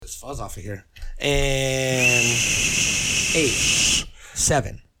fuzz off of here. And 8,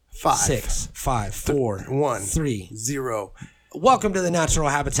 7, 5, 6, 5, 4, 1, 3, 0. Welcome to the Natural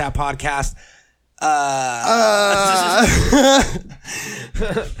Habitat Podcast.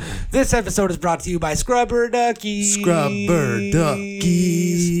 This episode is brought to you by Scrubber Duckies. Scrubber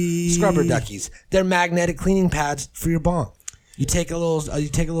Duckies. Scrubber Duckies. They're magnetic cleaning pads for your bong. You take a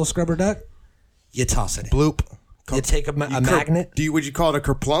little scrubber duck, you toss it in. Bloop. You take a magnet. Would you call it a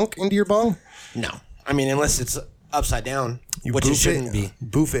kerplunk into your bong? No. I mean, unless it's upside down, which it shouldn't be.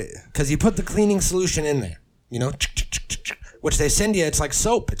 Boof it. Because you put the cleaning solution in there, you know, which they send you. It's like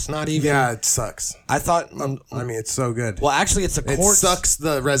soap. It's not even. Yeah, it sucks. I thought. I mean, it's so good. Well, actually, it's a It quartz. sucks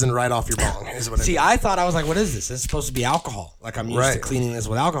the resin right off your bong. Is what it See, is. I thought, I was like, what is this? It's supposed to be alcohol. Like, I'm used to Right. cleaning this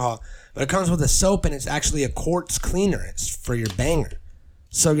with alcohol. But it comes with a soap, and it's actually a quartz cleaner. It's for your banger.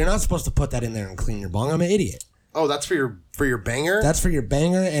 So you're not supposed to put that in there and clean your bong. I'm an idiot. Oh, that's for your banger? That's for your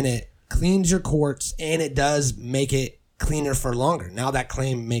banger, and it cleans your quartz, and it does make it cleaner for longer. Now that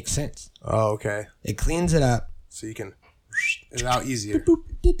claim makes sense. Oh, okay. It cleans it up. So you can it out easier. Gotcha.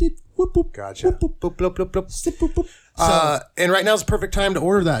 Whoop, whoop. Boop, bloop, bloop, bloop. Boop, boop, boop. So, And right now is the perfect time to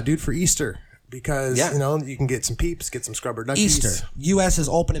order that, dude, for Easter. Because, Yeah. you know, you can get some peeps, get some scrubber duckies. Easter. U.S. is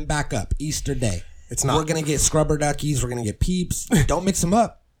opening back up. Easter Day. It's not. We're going to get scrubber duckies. We're going to get peeps. Don't mix them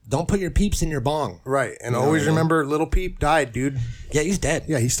up. Don't put your peeps in your bong. Right. And know always what I mean? remember, Little Peep died, dude. Yeah, he's dead.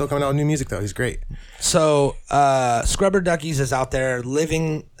 Yeah, he's still coming out with new music, though. He's great. So, Scrubber Duckies is out there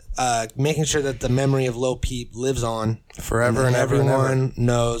living, making sure that the memory of Lil Peep lives on. Forever and ever and everyone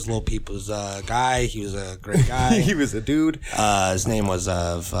knows Lil Peep was a guy. He was a great guy. He was a dude. His name was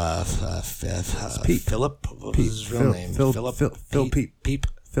Peep. Philip. What was his real name? Phil Peep. Peep.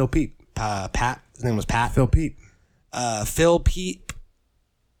 Phil Peep. Pat. His name was Pat. Phil Peep. Phil Peep.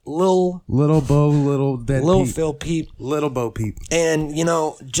 Lil Bo, Little Dead Lil Peep. Phil Peep. Little Bo Peep. And, you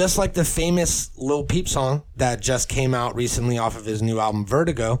know, just like the famous Lil Peep song that just came out recently off of his new album,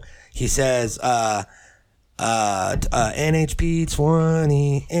 Vertigo, he says, NHP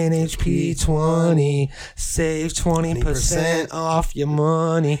 20, NHP 20, save 20% off your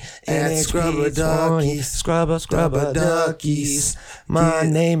money. At Scrubber Duckies. Scrubber Duckies. My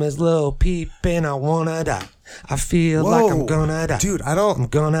name is Lil Peep and I wanna die. I feel like I'm gonna die. Dude, I'm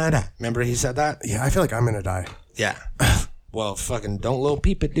gonna die. Remember he said that? Yeah, I feel like I'm gonna die. Yeah. Well, fucking don't Lil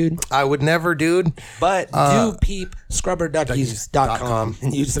Peep it, dude. I would never, dude. But do peep scrubberduckies.com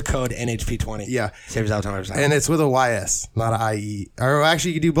and use the code NHP20. Yeah. Saves out on our website. And it's with a YS, not a IE. Or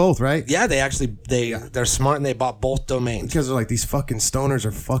actually, you can do both, right? Yeah, they're smart and they bought both domains. Because they're like, these fucking stoners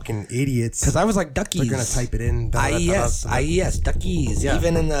are fucking idiots. Because I was like, Duckies. They're going to type it in. IES, Duckies. Yeah.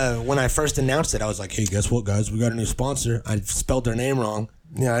 Even when I first announced it, I was like, hey, guess what, guys? We got a new sponsor. I spelled their name wrong.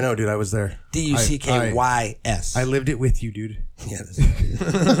 Yeah, I know, dude. I was there. DUCKYS. I lived it with you, dude. Yeah.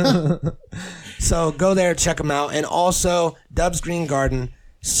 So go there, check them out. And also, Dub's Green Garden,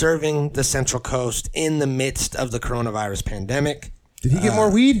 serving the Central Coast in the midst of the coronavirus pandemic. Did he get more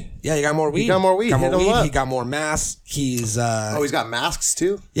weed? Yeah, he got more weed. He got more weed. Hit him up. He got more masks. He's He's got masks,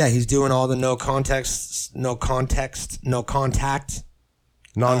 too? yeah, he's doing all the no contact. Non-contact.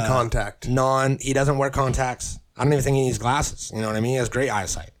 He doesn't wear contacts. I don't even think he needs glasses. You know what I mean? He has great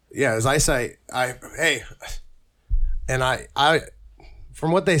eyesight. Yeah, his eyesight. I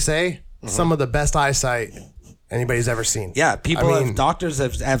from what they say, some of the best eyesight anybody's ever seen. Yeah, doctors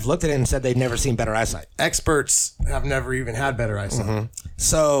have looked at it and said they've never seen better eyesight. Experts have never even had better eyesight.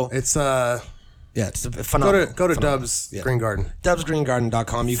 So It's yeah, it's phenomenal. go to Dub's Green Garden.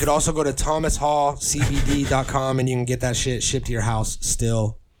 DubsGreenGarden.com. You could also go to ThomasHallCBD.com and you can get that shit shipped to your house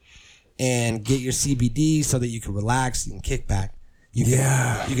still, and get your CBD so that you can relax, you can kick back. You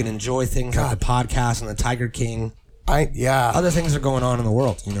can enjoy things like the podcast and the Tiger King. Other things are going on in the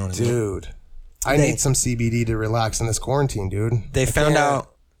world. You know what I mean? Dude, I need some CBD to relax in this quarantine, dude. They found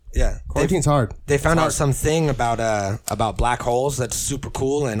out. Yeah, Quarantine's hard. They found out something about black holes that's super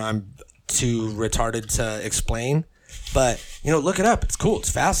cool, and I'm too retarded to explain. But you know, look it up. It's cool. It's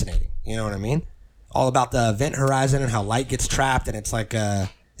fascinating. You know what I mean? All about the event horizon and how light gets trapped, and it's like the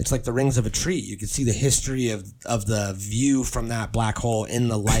rings of a tree. You can see the history of the view from that black hole in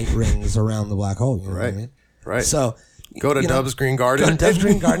the light rings around the black hole. You know what I mean? Right. So go to Dub's Green Garden. Go to Dub's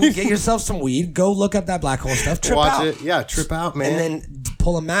Green Garden. Get yourself some weed. Go look up that black hole stuff. Trip Watch out. it. Yeah, trip out, man. And then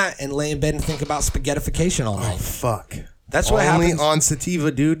pull a mat and lay in bed and think about spaghettification all night. Oh, fuck. That's what Only happens. on sativa,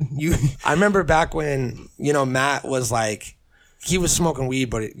 dude. I remember back when, Matt was like, he was smoking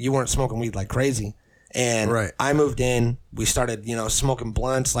weed, but you weren't smoking weed like crazy. And I moved in. We started, smoking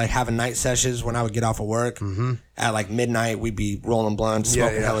blunts, like having night sessions when I would get off of work. Mm-hmm. At like midnight, we'd be rolling blunts,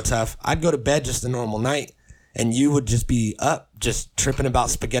 smoking hella tough. I'd go to bed just a normal night. and you would just be up, just tripping about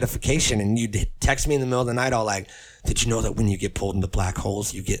spaghettification, and you'd text me in the middle of the night all like, did you know that when you get pulled into black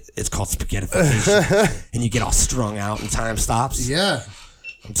holes, it's called spaghettification, and you get all strung out and time stops? Yeah.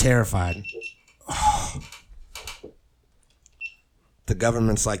 I'm terrified. The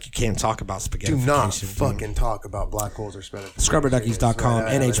government's like, you can't talk about spaghettification. Do not fucking talk about black holes or spaghetti. Scrubberduckies.com,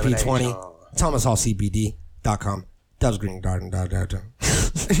 NHB20, ThomasHallCBD.com, Dubs Green Garden. Dubs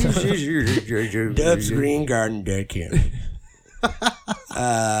Green Garden.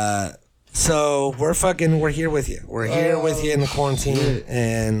 So we're here with you. We're here with you in the quarantine,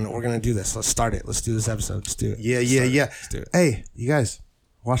 and we're gonna do this. Let's start it. Let's do this episode. Let's do it. Yeah. Let's do it. Hey, you guys,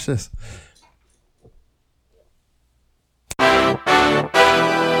 watch this.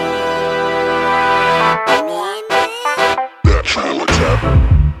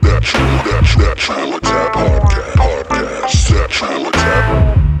 That Trailer Tap podcast. That Trailer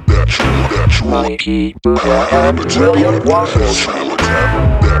Tap. Mikey, Buddha, and William Waffles.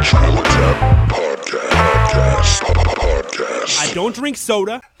 That Trailer Tap podcast. I don't drink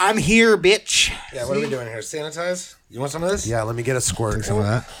soda. I'm here, bitch. Yeah, what are we doing here? Sanitize? You want some of this? Yeah, let me get a squirt. Take some of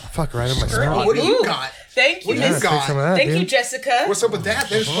that. Fuck, right in my stomach. What do you got? Thank you, What do you Miss. got? Take some of that, Thank dude. you, Jessica. What's up with that?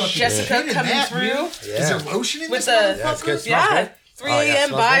 There's fucking Jessica pain in coming that, through. dude. Is there lotion in With this? the it's good. Smells yeah, good. 3 Oh, yeah, a.m.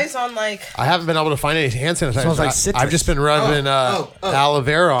 smells buys on like I haven't been able to find any hand sanitizer. Smells like citrus. I've just been rubbing aloe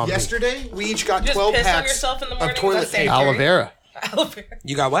vera on me. Yesterday, we each got just 12 piss on packs yourself in the morning of toilet with that paper. Aloe vera. aloe vera.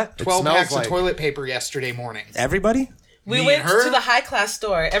 You got what? 12 smells packs like- of toilet paper yesterday morning. Everybody? We Me went and her? to the high class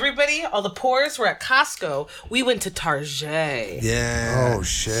store. Everybody, all the poors were at Costco. We went to Target. Yeah. Oh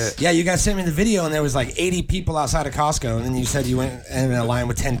shit. Yeah, you guys sent me the video, and there was like 80 people outside of Costco, and then you said you went in a line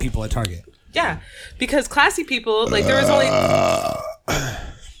with 10 people at Target. Yeah, because classy people, like there was only.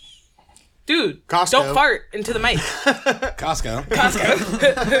 Dude, Costco. don't fart into the mic. Costco.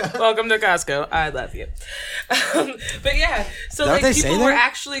 Costco. Welcome to Costco. I love you. But yeah, so that what like they say people were there?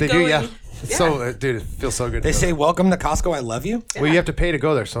 actually They going. do, yeah. So, dude, it feels so good. They to go say, there. welcome to Costco, I love you. well, you have to pay to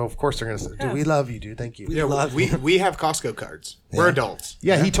go there, so of course they're gonna say, "Dude, we love you, dude. Thank you." Yeah, love we have Costco cards. We're adults.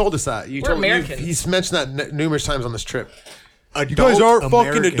 Yeah, he told us that. You We're told Americans. He's mentioned that numerous times on this trip. Adult You guys aren't fucking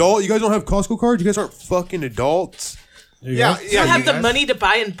American. adult. You guys don't have Costco cards. You guys aren't fucking adults. Yeah, You don't have the guys- money to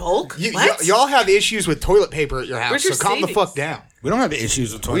buy in bulk? What? y'all have issues with toilet paper at your house, Where's so your calm the savings? fuck down. We don't have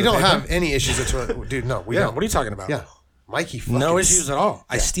issues with toilet We don't paper. have any issues with toilet. Dude, no, we Yeah, don't. what are you talking about? Yeah, Mikey. Fucking No issues at all.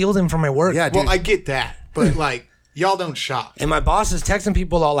 I steal them from my work. Yeah, dude. Well, I get that, but like, y'all don't shop. And my boss is texting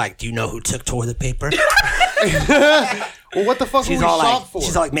people all like, do you know who took toilet paper? well, what the fuck She's are we all shop like, for?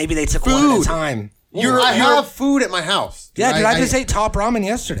 she's all like, maybe they took one at Food. a time. I have food at my house. Yeah, dude, I just ate top ramen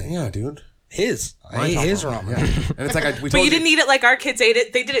yesterday. Yeah, dude. His. I ate his ramen. And it's like we But told you didn't eat it like our kids ate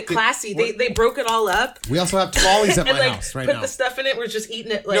it. They did it classy. They broke it all up We also have tamales at and my like house right put now. the stuff in it. We're just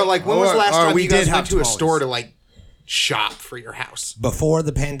eating it like. No, like when was the last Or time we you guys did have went to a tamales. store to like shop for your house? Before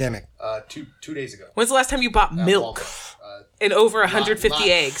the pandemic. 2 days ago. When's the last time you bought milk and over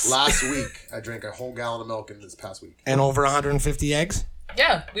 150 eggs? Last week, I drank a whole gallon of milk in this past week. And over 150 eggs?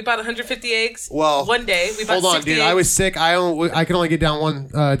 Yeah, we bought 150 eggs. Well, one day we bought. Hold on, 60 dude. eggs. I was sick. I can only get down one.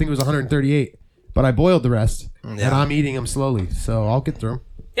 I think it was 138, but I boiled the rest, and I'm eating them slowly, so I'll get through them.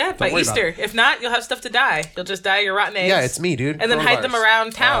 Yeah, by worry about Easter. If not, you'll have stuff to die. You'll just die your rotten eggs. Yeah, it's me, dude. And then hide them Coronavirus.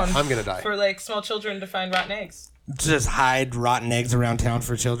 around town. I'm gonna die. For like small children to find rotten eggs. Just hide rotten eggs around town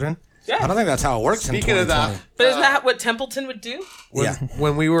for children? Yeah. I don't think that's how it works Speaking in of 2020. that, But isn't that what Templeton would do? Yeah.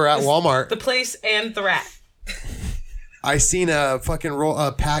 when we were at Walmart, The place and the rat. I seen a fucking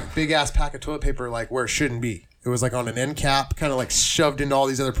big ass pack of toilet paper like where it shouldn't be. It was like on an end cap, kind of like shoved into all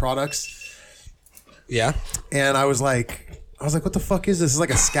these other products. Yeah. And I was like, what the fuck is this? This is like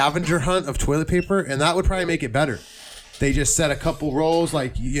a scavenger hunt of toilet paper, and that would probably make it better. They just set a couple rolls,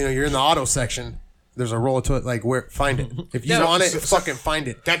 like you're in the auto section. There's a roll of toilet, like where find it. If you No. want it, So- fucking find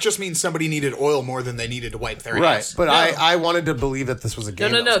it. That just means somebody needed oil more than they needed to wipe their Right, ass. but I wanted to believe that this was a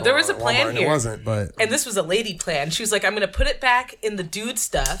game. no, that no. going There was on a at plan Walmart, and here. It wasn't, but And this was a lady plan. She was like, I'm going to put it back in the dude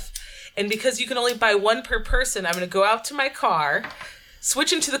stuff. And because you can only buy one per person, I'm going to go out to my car,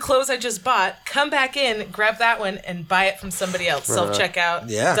 switch into the clothes I just bought, come back in, grab that one, and buy it from somebody else. Self-checkout.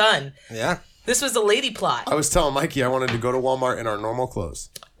 Yeah. Done. Yeah. This was a lady plot. I was telling Mikey I wanted to go to Walmart in our normal clothes,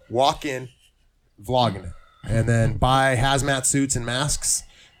 walk in, vlogging it, and then buy hazmat suits and masks,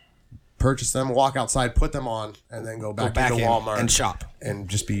 purchase them, walk outside, put them on, and then go back into in Walmart and shop. and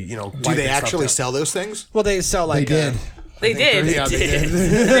just be, Do wiping they stuff actually down. sell those things? Well, they sell like... They did. They did. Yeah, they did.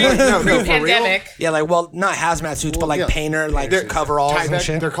 No, for real? Pre-pandemic. Yeah, like, well, not hazmat suits, but like yeah. painter, like They're- coveralls and Tyvek,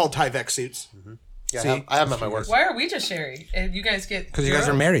 shit. they're called Tyvek suits. Yeah, I have them at my work Why are we just sharing? And you guys get... Because you guys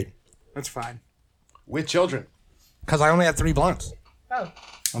are married. That's fine. with children. Because I only had 3 blunts. Oh.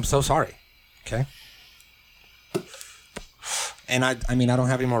 I'm so sorry. Okay? And I mean, I don't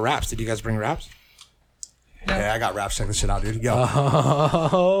have any more wraps. Did you guys bring wraps? Yeah, I got wraps. Check this shit out, dude. Yo.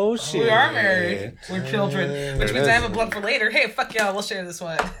 Oh shit. We are married. We're children. Which means I have a blunt for later. Hey, fuck y'all. We'll share this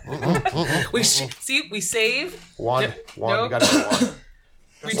one. We save. One. No. You got one.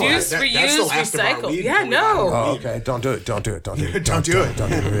 Reduce, That's reuse, the last of our recycle. weed Yeah, until we buy no. Oh, okay. Don't do it. Don't do it. Don't do it. Don't do it. Don't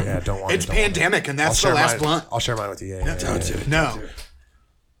do it. Yeah, don't want It's it. Don't want it. pandemic, and that's the I'll share last mine. blunt. I'll share mine with you. Yeah, Don't do it. No.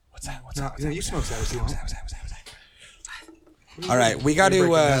 What's that? No, you smoke that with you. All right, we got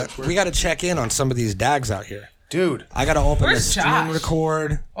to check in on some of these dags out here. Dude. I got to open Where's the screen Josh?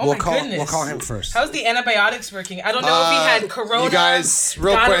 record. Oh we'll my call goodness. we'll call him first. How's the antibiotics working? I don't know if he had corona, you guys,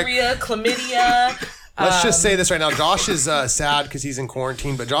 real quick. gonorrhea, chlamydia. Let's just say this right now. Josh is sad because he's in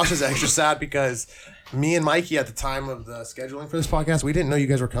quarantine, but Josh is extra sad because me and Mikey at the time of the scheduling for this podcast, we didn't know you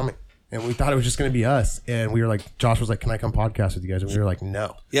guys were coming. And we thought it was just going to be us. And we were like, Josh was like, can I come podcast with you guys? And we were like,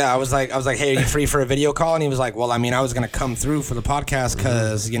 no. Yeah, I was like, hey, are you free for a video call? And he was like, well, I mean, I was gonna come through for the podcast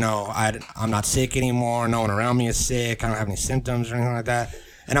because I'm not sick anymore. No one around me is sick. I don't have any symptoms or anything like that.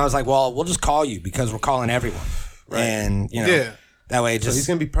 And I was like, well, we'll just call you because we're calling everyone. Right. And Yeah. that way, So he's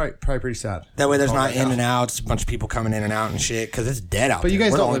going to be probably pretty sad. that way, there's not in and outs, a bunch of people coming in and out and shit because it's dead out But there. you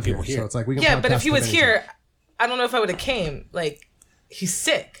guys We're the don't only live here, people so it's like we can Yeah, but podcast if he him was anytime. here, I don't know if I would have came. Like, he's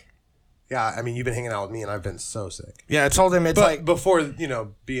sick. Yeah, I mean, you've been hanging out with me and I've been so sick. Yeah, I told him it's But like before,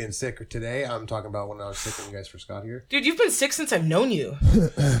 being sick today, I'm talking about when I was sick and you guys first got here. Dude, you've been sick since I've known you.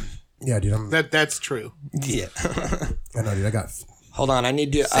 Yeah, dude, That's true. yeah. I know, dude, I got Hold on, I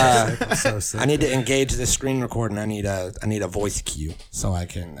need to so sick. I need to engage this screen record, and I need a voice cue so I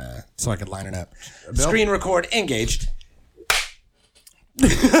can line it up. Screen record engaged.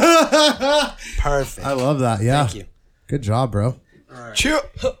 Perfect. I love that. Yeah. Thank you. Good job, bro. Chill.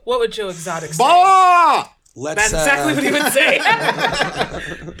 What would Joe Exotic say? Ah! Let's That's exactly what he would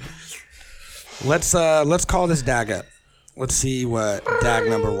say. let's call this dag up. Let's see what dag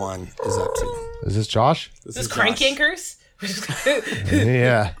number 1 is up to. Is this Josh? This crank anchors?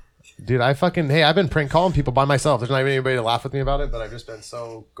 Yeah. Dude, I've been prank calling people by myself. There's not even anybody to laugh with me about it, but I've just been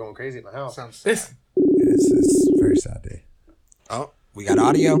so going crazy at my house. Sounds sad. It's a very sad day. Oh, we got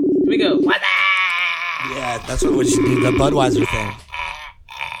audio. We go, what? Yeah, that's what we should do. The Budweiser thing.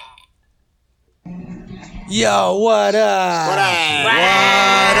 Yo, what up? What up?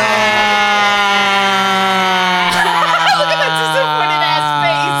 Look at that disappointed ass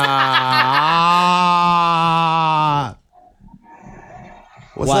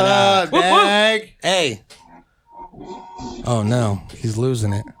What's What up, up? Dag? Hey. Oh no, he's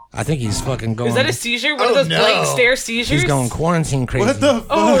losing it. I think he's fucking going. face. Is that a seizure? One of Oh, those no. blank stare seizures? He's going quarantine crazy. What the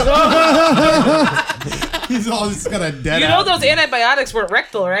fuck? He's all just got a dead You know those antibiotics weren't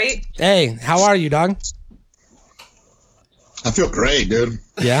rectal, right? Hey, how are you, dog? I feel great, dude.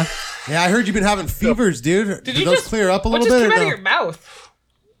 Yeah. Yeah, I heard you've been having fevers, dude. Did you those just clear up a What little just bit? came or out of no? your mouth?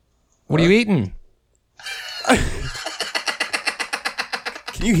 What are you eating?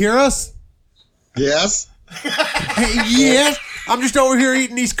 Can you hear us? Yes? Hey, yes. I'm just over here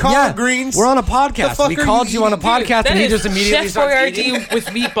eating these collard greens. We're on a The podcast. fuck We are called you you on a eating? podcast, That and he is just immediately Chef starts Boyardee eating. with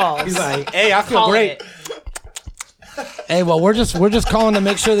meatballs. He's like, "Hey, I feel Calling great." it. Hey, well, we're just calling to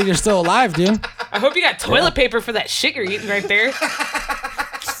make sure that you're still alive, dude. I hope you got toilet paper for that shit you're eating right there.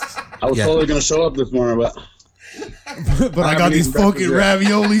 I was totally going to show up this morning, but But I got these haven't eaten fucking breakfast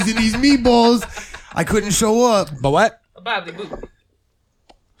raviolis and these meatballs. I couldn't show up. But what? Bobbly boop.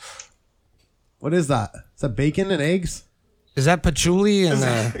 What is that? Is that bacon and eggs? Is that patchouli and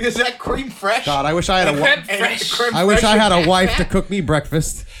Is that cream fresh? God, I wish I had a Creme wife. fresh. I wish I had a wife to cook me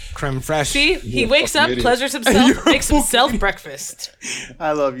breakfast. creme fraiche? See, he wakes up, fucking idiot. pleasures himself, makes himself breakfast.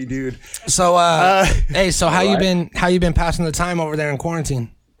 I love you, dude. So, hey, so how you been passing the time over there in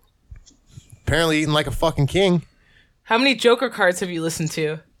quarantine? Apparently eating like a fucking king. How many Joker cards have you listened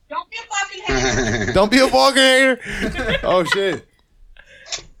to? Don't be a fucking hater. Oh shit.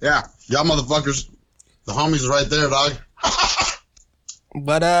 yeah, y'all motherfuckers, the homies right there, dog.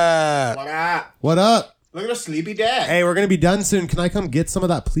 But What up? What up? Look at a sleepy dad. Hey, we're gonna be done soon. Can I come get some of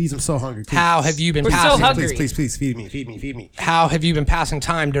that, please? I'm so hungry. Please. how have you been We're so passing? hungry. Please, feed me. How have you been passing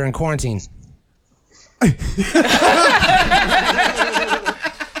time during quarantine?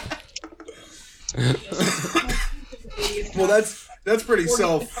 Well, that's pretty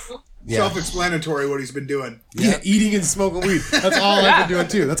self-explanatory what he's been doing Yeah, eating and smoking weed. That's all I've been doing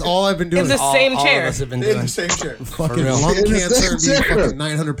too. That's all I've been doing. In the same All chair. of us have been in doing. the same chair. fucking real. lung In the cancer and same being chair. fucking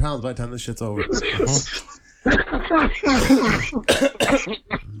 900 pounds by the time this shit's over.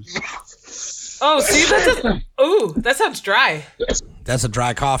 Oh, see, that sounds dry. That's a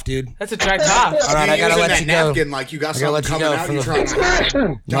dry cough, dude. That's a dry cough. All right, I gotta Using let that you go. napkin like you got gotta let something you coming go out. from You're the- trying to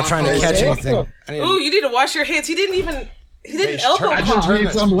I'm not trying to catch anything. I need- Ooh, you need to wash your hands. He didn't even He did an elbow I just cough.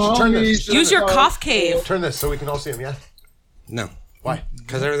 need some Turn homies. this. Use your cough cave. Turn this so we can all see him. Yeah. No, Why?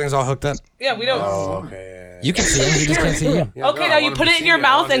 because everything's all hooked up. Yeah, we don't. Oh, okay. You can see him. You just can't see you. Yeah, Okay, no, now I you wanted put to it in see your I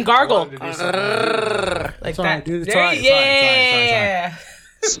mouth wanted- and gargle. I wanted to do something. Like all that. right, dude. It's There, all right, it's all right,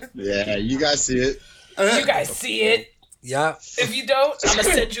 it's all right, Yeah, you guys see it. You guys see it. Yeah, If you don't, I'm gonna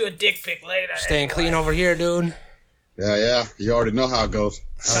send you a dick pic later. staying clean over here, dude. Yeah. You already know how it goes.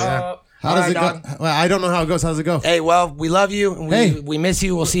 So, How does All it right, go? Well, I don't know how it goes. How's it go? Hey, well, we love you. And Hey. we miss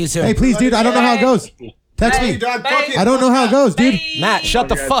you. We'll see you soon. Hey, please, dude. I don't know how it goes. Text Hey, me. Dog, Bye. fuck it. I don't know how it goes, dude. Matt, shut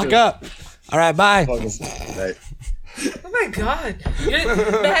the Okay, fuck too. up. All right, bye. Hey. oh my god,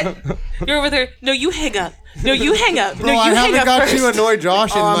 Matt, you're over there. No, you hang up. No, you hang up. No, Bro, you I hang haven't up got first. you annoyed,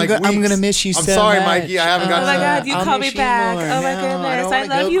 Josh. In like I'm weeks. gonna miss you I'm so sorry, much. Mikey. I haven't got Oh my you. god, you I'll call miss me you back. more. Oh my No, goodness, don't I wanna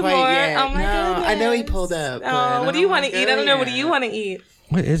love go you quite more. yet. Oh my No, goodness. I know he pulled up. but I Oh, don't what do you want to wanna eat? go I don't know. What do yet. you want to eat?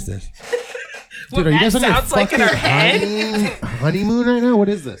 What is this? What Dude, are you Matt guys on your sounds like in fucking our head. honeymoon right now? What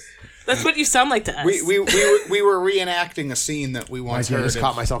is this? That's what you sound like to us. We were reenacting a scene that we once Mikey, I heard just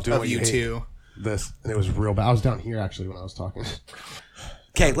caught myself doing of what you you hate. two. This, and it was real bad. I was down here actually when I was talking.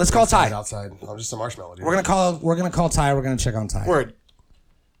 Okay, let's call Ty. Outside. I'm just a marshmallow, dude. We're gonna call Ty. We're gonna check on Ty. Word.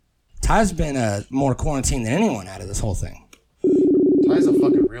 Ty's been more quarantined than anyone out of this whole thing. Ty's a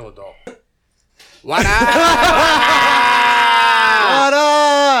fucking real adult. What up? What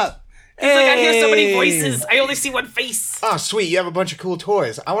up? It's like I hear so many voices. I only see one face. Oh, sweet. You have a bunch of cool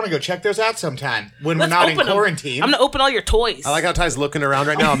toys. I want to go check those out sometime when Let's we're not in open 'em. quarantine. I'm gonna open all your toys. I like how Ty's looking around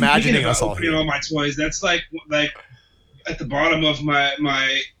right now, imagining Thinking us about all opening here. all my toys. That's like at the bottom of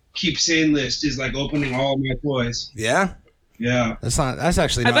my keep sane list is like opening all my toys. Yeah, Yeah. that's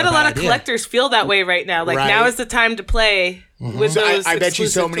actually. I Not bet a lot bad of idea. collectors feel that way right now. Like Right. now is the time to play with So those. I bet you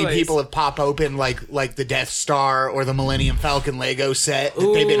so exclusive many toys. people have pop open like the Death Star or the Millennium Falcon Lego set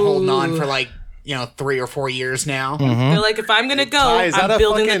that they've been holding on for 3 or 4 years now. They're like, if I'm gonna go, Ty, is that I'm a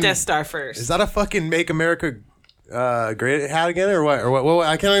building fucking- the Death Star first. Is that a fucking Make America Great hat again, or what? Or what?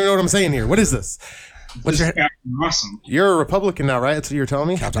 I can't even know what I'm saying here. What is this? What's your Captain Awesome. You're a Republican now, right? That's what you're telling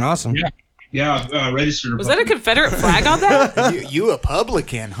me. Captain Awesome? Yeah. Yeah, registered. Was that a Confederate flag on that? You a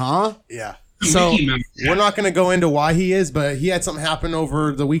publican, huh? Yeah. So Mickey Mouse. We're not going to go into why he is, but he had something happen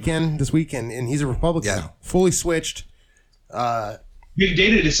over the weekend, this weekend, and he's a Republican Yeah. now. Fully switched. Big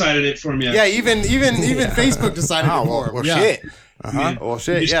Data decided it for me. Yeah, even Facebook decided Oh, it for him. well, Yeah. shit. Well, He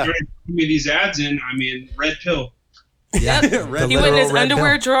shit, just yeah. started putting me these ads in. I mean, red pill. yeah, He went in his literal red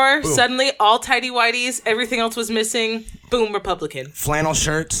underwear pill. drawer. Suddenly, all tidy whities. Everything else was missing. Boom, Republican. flannel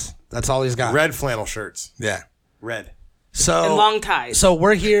shirts. That's all he's got. Red flannel shirts. Yeah. Red. So And long ties. So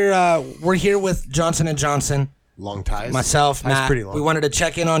we're here. We're here with Johnson and Johnson. Long ties. Myself, Ties Matt. pretty long. We wanted to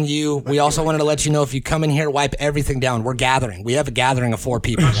check in on you. We also wanted to let you know if you come in here, wipe everything down. We're gathering. We have a gathering of 4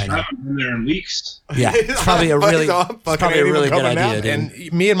 people right I now. haven't been there in weeks. Yeah, it's probably a really, Fuck it's probably a ain't really even good coming idea, out. dude.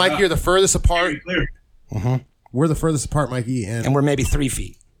 And me and Mikey are the furthest apart. Very clear. We're the furthest apart, Mikey, And we're maybe 3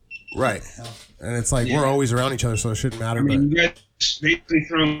 feet. right. And it's like we're always around each other, so it shouldn't matter. I mean, But you guys basically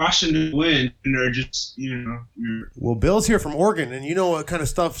throwing caution to the wind, and they're just, you're well, Bill's here from Oregon, and you know what kind of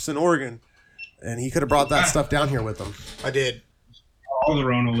stuff's in Oregon, and he could have brought that stuff down here with him. I did. all the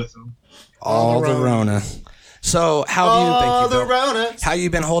Rona with them. All the Rona. So how do you All think the Rona. how you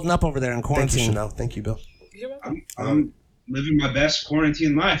been holding up over there in Thank you, quarantine? Chanel. Thank you, Bill. I'm living my best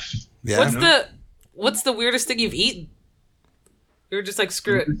quarantine life. Yeah. What's the weirdest thing you've eaten? You're just like,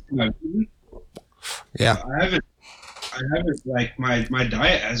 screw it. Yeah. I haven't like my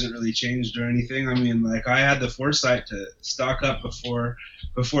diet hasn't really changed or anything. I mean, like I had the foresight to stock up before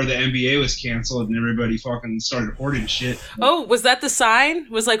the NBA was canceled and everybody fucking started hoarding shit. Oh, was that the sign?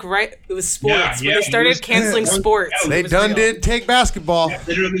 Was like right? It was sports Yeah, when they it started was- canceling yeah, sports. yeah, They It was done real. did take basketball.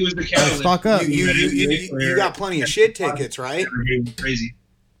 Literally was the catalyst. Stock up. You got plenty of shit tickets, right? Crazy.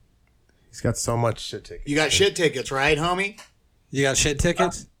 He's got so much shit tickets. You got shit tickets, right, homie? You got shit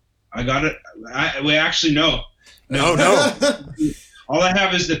tickets? I got it. We actually no. No. All I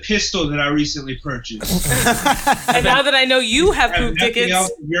have is the pistol that I recently purchased. And now that I know you have I have poop nothing tickets,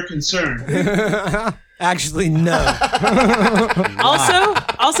 else of your concern. Actually, no.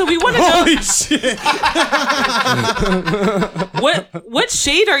 also, we want to know Holy shit! what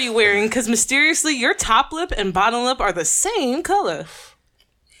shade are you wearing? Because mysteriously, your top lip and bottom lip are the same color.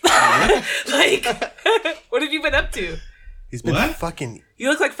 Like, what have you been up to? He's been What? fucking. You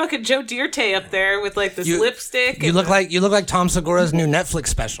look like fucking Joe Dierte up there with like this lipstick. You and- look like Tom Segura's new Netflix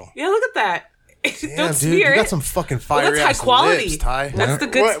special. Yeah, look at that. Damn, Don't dude, smear you it. got some fucking Well, fire that's high ass quality. lips, Ty. That's the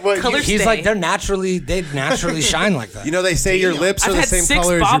good What, color He's stay. like they naturally shine like that. You know they say your lips I've are the had six 6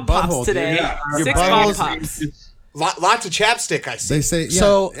 color as your Bob Pops butthole, today. dude. Yeah, Your 6 butthole's- Bob Pops. Lots of chapstick, I see. They say yeah,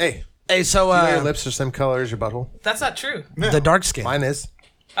 So- Hey, Hey, so Your lips are same color as your butthole. That's not true. the dark skin. Mine is.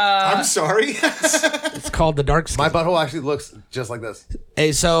 I'm sorry. It's called the dark skin. My butthole actually looks just like this.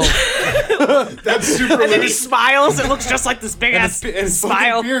 Hey, so That's super And then he loose. smiles. It looks just like this big ass And it's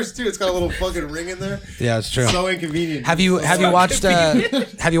smile. fucking pierced too. It's got a little fucking ring in there. yeah, it's true. So inconvenient. Have you watched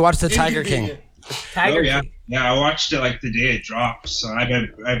the Tiger King? Tiger Oh yeah, King. yeah. I watched it like the day it dropped, so I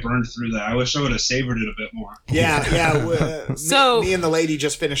burned through that. I wish I would have savored it a bit more. Yeah. So- me and the lady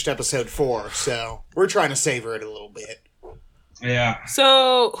just finished episode 4, so we're trying to savor it a little bit. Yeah.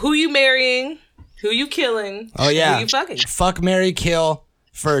 So, who you marrying? Who you killing? Oh yeah. Who you fucking? Fuck, marry, kill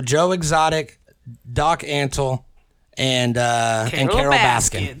for Joe Exotic, Doc Antle, and Carol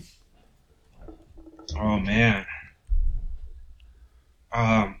Baskin. Oh man.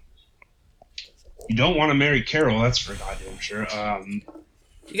 You don't want to marry Carol. That's for goddamn sure.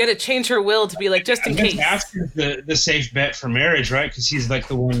 You got to change her will to be like just in I guess case. Baskin's the safe bet for marriage, right? Because he's like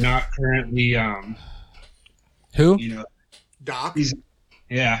the one not currently, Who? you know, Doc, he's.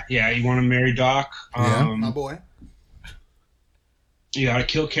 Yeah. You want to marry Doc? my boy. You gotta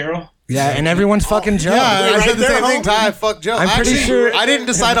kill Carol. Yeah, and everyone's fucking Joe. Yeah, I right said the there, same thing. homie. Ty, fuck Joe. I'm pretty Actually, sure- I didn't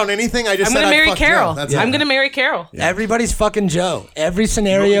decide on anything. I just I'm said gonna I'd marry fuck Carol. Joe. That's I'm it. gonna marry Carol. Everybody's fucking Joe. Every You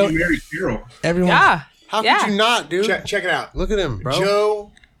scenario, marry Carol. everyone. Yeah. How Yeah. could you not, dude? Check it out. Look at him, bro.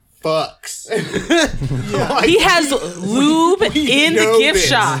 Joe fucks. He has lube in the know gift this.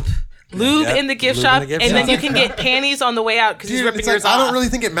 shop. Lube in the gift Lube in shop, the gift and then shop. you can get panties on the way out because he's Dude, ripping it's like, yours I off. don't really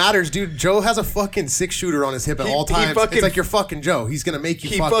think it matters, dude. Joe has a fucking 6-shooter on his hip at all he times. fucking- It's like you're fucking Joe. He's gonna make you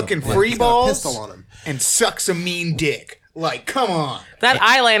He fuck him. fucking Like, free he's got a balls pistol on him. and sucks a mean dick. Like, come on. That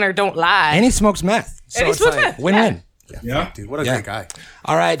eyeliner don't lie. And he smokes meth. So And he it's smokes like meth, win-win. Yeah. Dude, what a Yeah. great guy.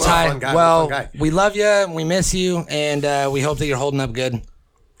 All right, What a Ty. fun guy, Well, what a fun guy. we love you. We miss you, and we hope that you're holding up good.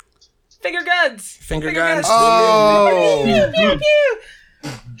 Finger guns. Finger guns. Oh. Pew, pew, pew.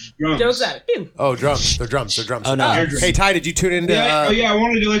 Drums. Joke's at it. Pew. Oh, drums. They're drums. They're drums. Oh no. Hey, Ty, did you tune into... Yeah, I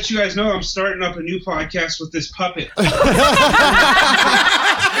wanted to let you guys know I'm starting up a new podcast with this puppet.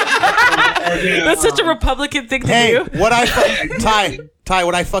 That's such a Republican thing to Hey, do. what I... Ty,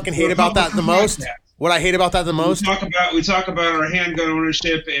 what I fucking hate about that the most... What I hate about that the most... We talk about our handgun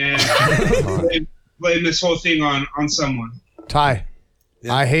ownership and blame this whole thing on someone. Ty,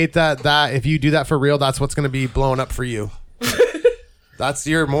 I hate that if you do that for real, that's what's going to be blowing up for you. That's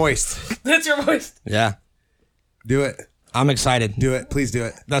your moist. That's your voice. Yeah, Do it. I'm excited. Do it. Please do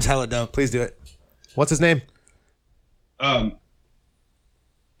it. That's hella dope. Please do it. What's his name? Carter.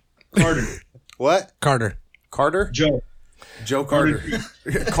 What? Carter. Carter? Joe. Joe Carter.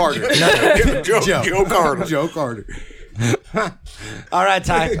 Carter. Joe Carter. Joe Carter. All right,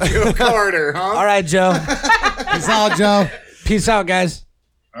 Ty. Joe Carter, huh? All right, Joe. Peace out, Joe. Peace out, guys.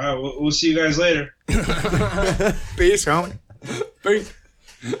 All right, we'll see you guys later. Peace, homie.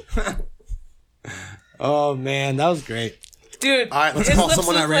 Oh man, that was great. Dude, All right, let's his call lips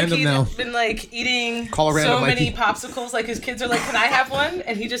someone look at like random he's now. been like eating Call a random so many Mikey. popsicles. Like his kids are like, "Can I have one?"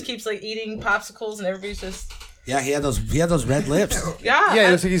 And he just keeps like eating popsicles, and everybody's just Yeah, he had those red lips. yeah. Yeah,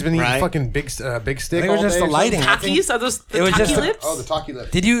 it looks like he's been eating Right. fucking big stick I think it all was just day the or lighting. I think- Takis are those the It was Taki just a- lips? something. Oh, the talkie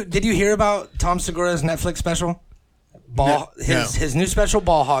lip. Did you hear about Tom Segura's Netflix special? His new special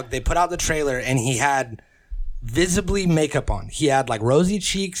Ball Hog. They put out the trailer and he had visibly makeup on. He had like rosy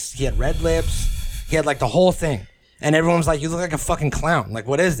cheeks. He had red lips. He had like the whole thing. And everyone was like, "You look like a fucking clown. Like,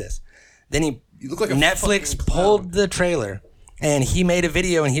 what is this?" Then You look like a Netflix fucking clown. pulled the trailer and he made a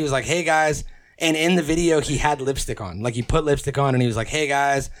video and he was like, "Hey guys." And in the video, he had lipstick on. Like he put lipstick on and he was like, "Hey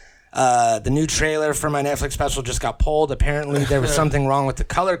guys, the new trailer for my Netflix special just got pulled. Apparently there was something wrong with the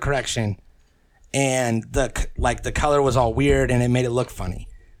color correction. And the color was all weird and it made it look funny.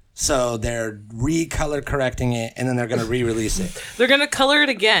 So they're recolor correcting it and then they're gonna re-release it. They're gonna color it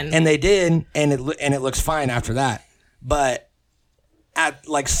again. And they did, and it looks fine after that. But at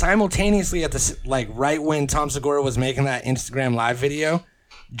like simultaneously at the like right when Tom Segura was making that Instagram live video,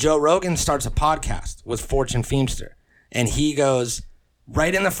 Joe Rogan starts a podcast with Fortune Feimster, and he goes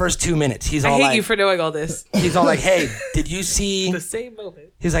right in the first 2 minutes. He's I all hate like, you for doing all this. he's all like, "Hey, did you see?" The same moment.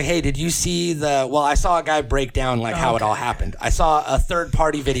 He's like, "Hey, did you see the?" Well, I saw a guy break down like how it all happened. I saw a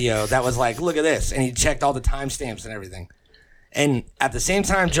third-party video that was like, "Look at this," and he checked all the timestamps and everything. And at the same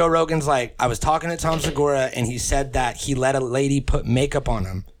time, Joe Rogan's like, I was talking to Tom Segura, and he said that he let a lady put makeup on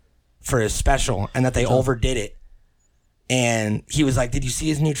him for his special, and that they overdid it. And he was like, "Did you see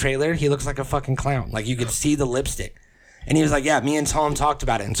his new trailer? He looks like a fucking clown. Like you could see the lipstick." And he was like, "Yeah, me and Tom talked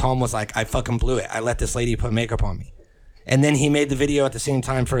about it." And Tom was like, "I fucking blew it. I let this lady put makeup on me." And then he made the video at the same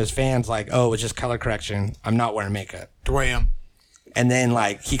time for his fans, like, "Oh, it was just color correction. I'm not wearing makeup." Dwam. And then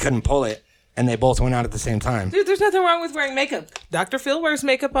like he couldn't pull it. and they both went out at the same time. Dude, there's nothing wrong with wearing makeup. Dr. Phil wears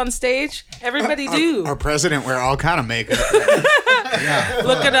makeup on stage. Everybody do. Our president wear all kind of makeup.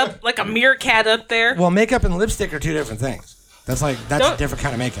 Look it up like a meerkat up there. Well, makeup and lipstick are two different things. That's a Don't- different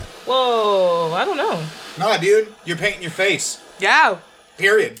kind of makeup. Whoa, I don't know. Nah, dude, you're painting your face. Yeah.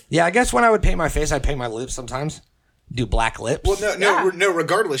 Period. Yeah, I guess when I would paint my face, I'd paint my lips sometimes. Do black lips. Well, no.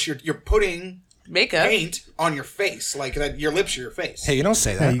 Regardless, you're putting Makeup. paint on your face, like that. Your lips are your face. Hey, you don't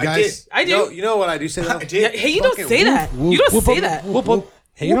say that. Hey, you guys. I do. You know what I do say though? I did. Hey, you don't Fucking say that. You don't say that. Whoop, whoop.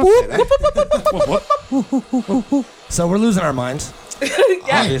 Hey, you don't say that. So we're losing our minds,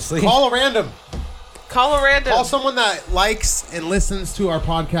 Yeah. obviously. Call a random. Call a random. Call someone that likes and listens to our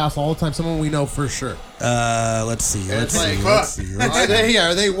podcast all the time. Someone we know for sure. Let's see. Let's see. Let's see.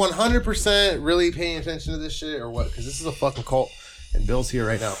 Are they 100% really paying attention to this shit or what? Because this is a fucking cult, and Bill's here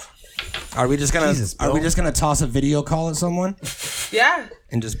right now. Are we just gonna Jesus, Are we Bill. just gonna toss a video call at someone Yeah.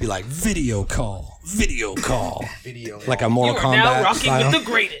 and just be like video call, video like a You Mortal are Kombat now rocking style? with the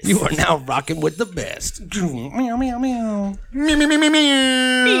greatest. You are now rocking with the best. Meow meow meow.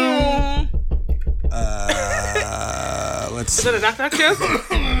 Let's Is see. that a knock knock joke?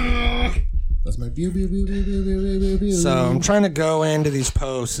 That's my view. So I'm trying to go into these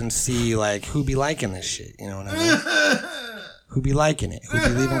posts and see like who be liking this shit. You know what I mean? Who be liking it? Who be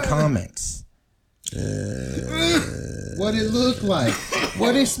leaving comments? What it look like?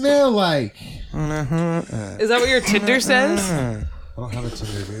 What it smell like? Is that what your Tinder says? I don't have a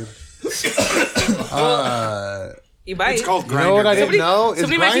Tinder, dude. You might. It's called You Grindr. know what I didn't Somebody- know? Is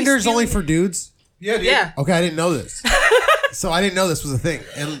somebody might be Grindr's only stealing- for dudes? Yeah, dude. Yeah. Okay, I didn't know this. So I didn't know this was a thing.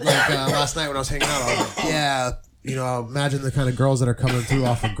 And like last night when I was hanging out, I was like, yeah, imagine the kind of girls that are coming through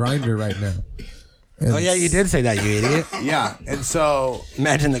off of Grindr right now. And Oh yeah, you did say that, you idiot. Yeah, and so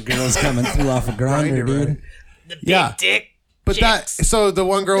Imagine the girls coming through off a grinder, Grindr, dude. right? The big Yeah. dick. But chicks. so the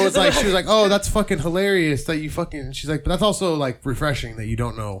one girl was like, she was like, oh, that's fucking hilarious that you fucking. She's like, but that's also like refreshing that you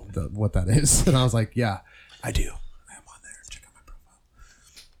don't know what that is. And I was like, yeah, I do. I am on there. Check out my profile.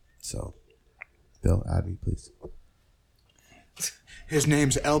 So, Bill, add me, please. His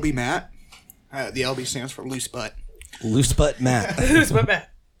name's LB Matt. The LB stands for loose butt. Loose butt Matt. Who's my man?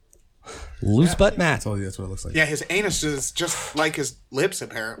 Loose butt Matt. I told you that's what it looks like. Yeah, his anus is just like his lips,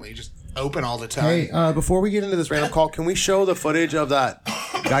 apparently, just open all the time. Hey, before we get into this random call, can we show the footage of that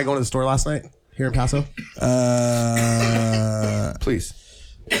guy going to the store last night here in Paso? Please.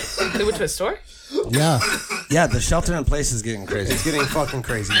 They went to a store? Yeah. Yeah, the shelter in place is getting crazy. It's getting fucking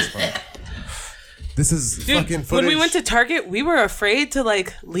crazy as fuck. This is Dude, fucking footage. when we went to Target, we were afraid to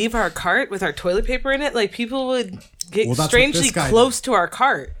like leave our cart with our toilet paper in it. Like people would get Well, that's what strangely this guy close to our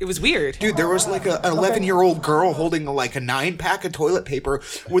cart. It was weird. Dude, there was like an 11-year-old girl holding like a 9-pack of toilet paper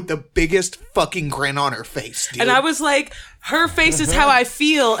with the biggest fucking grin on her face, dude. And I was like, her face is how I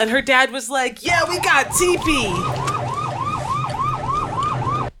feel. And her dad was like, yeah, we got TP.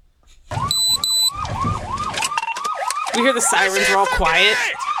 We hear the sirens, we're all quiet.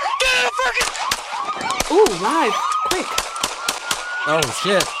 Ooh, live, quick. Oh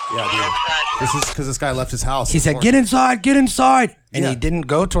shit. Yeah, dude. This is because this guy left his house. He said, "Get inside, get inside," and Yeah. he didn't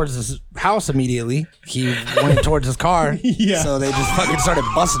go towards his house immediately. He went towards his car. Yeah. So they just fucking started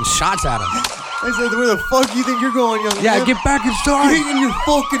busting shots at him. I said, where the fuck you think you're going, young Yeah, man? get back Get inside. in your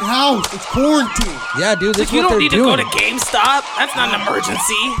fucking house. It's quarantine. Yeah, dude, this is You what don't they're need to doing. go to GameStop. That's not an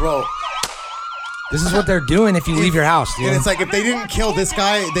emergency. Bro. This is what they're doing if you leave your house, dude. And it's like, if they didn't kill this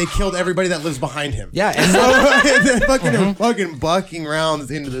guy, they killed everybody that lives behind him. Yeah, and They're fucking bucking rounds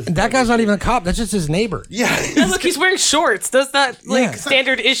into this. that guy's not even a cop. That's just his neighbor. Yeah. And look, he's wearing shorts. Those not like Yeah.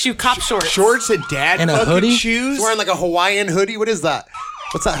 standard issue cop shorts. Shorts and dad And a fucking hoodie? shoes. He's wearing like a Hawaiian hoodie. What is that?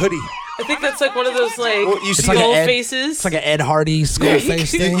 What's that hoodie? I think that's like one of those like Well, you see like skull an Ed- faces. It's like an Ed Hardy skull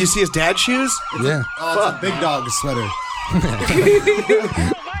face You, thing. you see his dad's shoes? Yeah. Oh, it's a big dog sweater.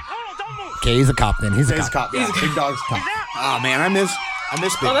 Okay, he's a cop then. He's a He's cop. cop. Yeah, big dog's cop. Oh man, I miss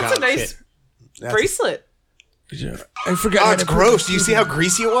big Oh, that's dog a nice shit. bracelet. I forgot. Oh, how it's to- gross. Do you see how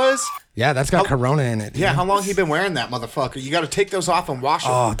greasy it was? Yeah, that's got Corona in it. Dude. Yeah, how long he been wearing that motherfucker? You got to take those off and wash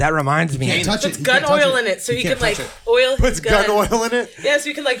them. Oh, that reminds me. Can't Touch Puts it. You gun can't touch oil in it, so you can't can like touch it. oil his Puts gun oil in it. Yeah, so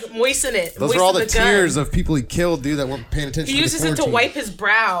you can like moisten it. Those moisten are all the gun. tears of people he killed, dude, that weren't paying attention. He to uses the it to quarantine. wipe his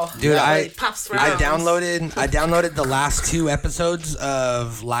brow. Dude, Yeah, I like, pops I rounds. downloaded the last 2 episodes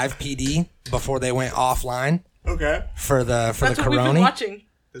of Live PD before they went offline Okay. for the That's what we've been Corona. watching.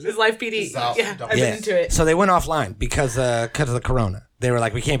 His live PD. Yeah, I've been into it. So they went offline because of the Corona. They were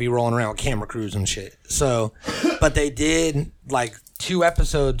like, we can't be rolling around with camera crews and shit. So, but they did like 2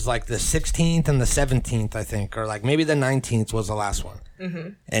 episodes, like the 16th and the 17th, I think, or like maybe the 19th was the last one. Mm-hmm.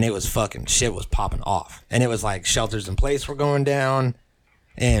 And it was fucking shit was popping off. And it was like shelters in place were going down.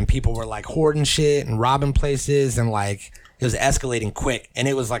 and people were like hoarding shit and robbing places, and like it was escalating quick, and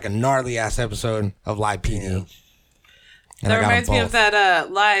it was like a gnarly ass episode of Live PD. And That reminds me of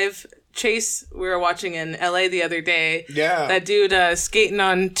that live chase we were watching in LA the other day. Yeah. That dude skating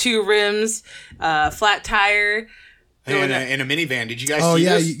on 2 rims, flat tire. In a minivan. Did you guys Oh see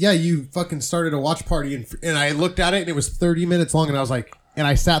yeah, this? you fucking started a watch party and I looked at it and it was 30 minutes long and I was like, and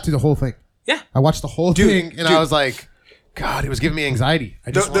I sat through the whole thing. Yeah. I watched the whole thing and I was like, God, it was giving me anxiety.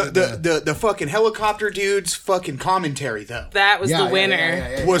 I just The fucking helicopter dude's fucking commentary though That was the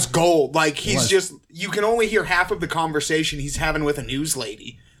winner. was gold. Like he's Was. just you can only hear half of the conversation he's having with a news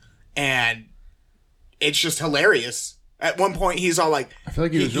lady, and it's just hilarious. At one point, he's all like, I feel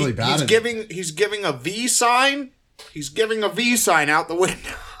like he was really bad He's at giving a V sign. He's giving a V sign out the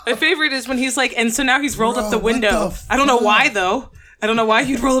window. My favorite is when he's like, and so now he's rolled up the Bro, what window. the I don't know fuck? why though. I don't know why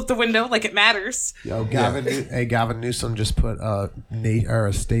he'd roll up the window like it matters. Yo, Gavin Newsom just put a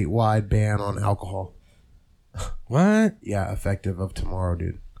statewide ban on alcohol. What? Yeah, effective of tomorrow,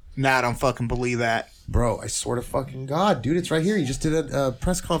 dude. Nah, I don't fucking believe that. Bro, I swear to fucking God, dude, it's right here. He just did a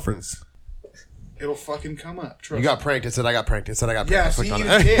press conference. It'll fucking come up. Trust You got pranked. It said I got pranked. It said I got pranked. Yeah, I see clicked you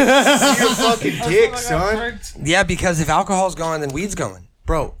on it. dick. See you fucking dick, son. Yeah, because if alcohol's going, then weed's going.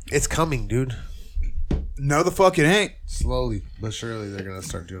 Bro, it's coming, dude. No, the fuck it ain't. Slowly but surely they're gonna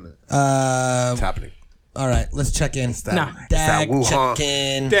start doing it. All It's happening. right, let's check in. No. Dag Wuhan. check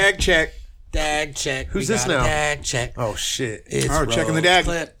in. Dag check. Dag check. Who's We this got a now? Dag check. Oh shit. It's Oh, checking the Rhodes dag.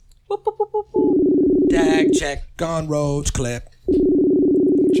 clip. Dag check on Rhodes clip.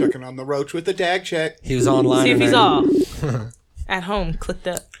 Checking on the roach with the dag check. He was online. See if he's tonight. all at home, clicked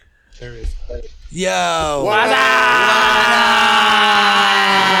up. There is. Yo.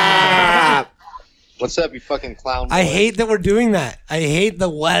 What's up, you fucking clown? I boy? hate that we're doing that. I hate the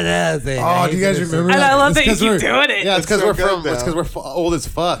weather thing. I Oh, hate do you guys that it's- remember And that? I love It's that you 'cause keep we're- doing it. Yeah, it's because so we're good, from. though. It's because we're old as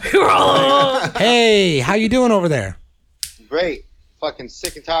fuck. Hey, how you doing over there? Great. Fucking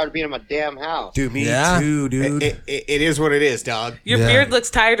sick and tired of being in my damn house. Dude, me Yeah. too, dude. It is what it is, dog. Your Yeah. beard looks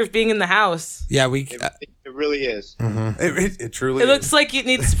tired of being in the house. Yeah, It really is. It truly It looks like it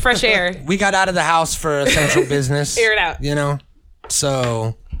needs fresh air. we got out of the house for essential business. Air it out. You know?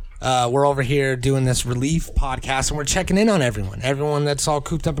 So we're over here doing this relief podcast and we're checking in on everyone that's all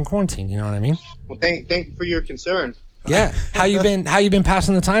cooped up in quarantine. You know what I mean? Well, thank you for your concern. Yeah. How you been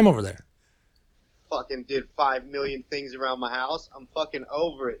passing the time over there? Fucking did 5 million things around my house. I'm fucking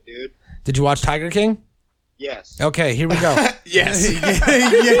over it, dude. Did you watch Tiger King? Yes. Okay, here we go. Yes.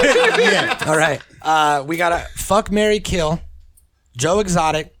 All right. We got to fuck, marry, kill. Joe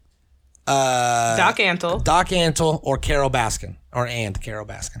Exotic, Doc Antle. Doc Antle, or Carol Baskin. Carol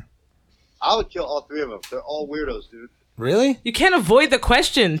Baskin. I would kill all 3 of them. They're all weirdos, dude. Really? You can't avoid the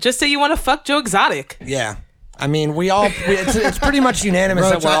question. Just say you want to fuck Joe Exotic. Yeah. I mean, it's pretty much unanimous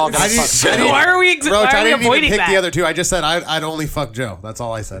that we're all going to fuck. Why are we, Roach, why I are we didn't even avoiding pick that? the other two. I just said I'd only fuck Joe. That's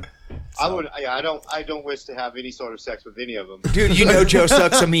all I said. I don't wish to have any sort of sex with any of them. Dude, you know Joe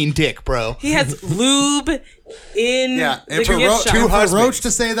sucks a mean dick, bro. He has lube in Yeah, the and for, gift shop. for Roach to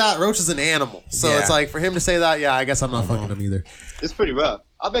say that, Roach is an animal. So Yeah. it's like, for him to say that, yeah, I guess I'm not fucking him either. It's pretty rough.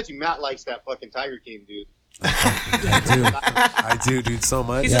 I bet you Matt likes that fucking Tiger King, dude. I do, dude, so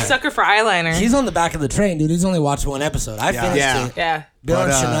much. He's a sucker for eyeliner. He's on the back of the train, dude. He's only watched one episode. I finished Yeah. it. yeah. Bill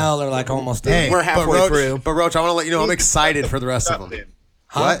and But, Chanel are like almost done. Hey, We're halfway but Roach, through. But Roach, I want to let you know I'm excited for the rest of Shut them. up, then.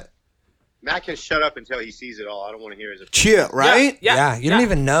 What? Matt can shut up until he sees it all. I don't want to hear his opinion. Chill, right? Yeah. You don't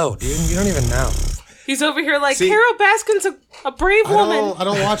even know, dude. You don't even know. He's over here like, See- Carol Baskin's a brave woman. I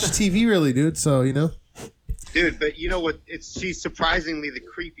don't watch TV really, dude. So you know. Dude, but you know what? She's surprisingly the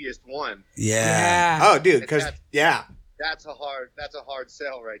creepiest one. Yeah. Oh, dude, because, yeah. That's a hard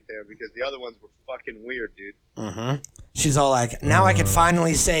sell right there because the other ones were fucking weird, dude. She's all like, now I can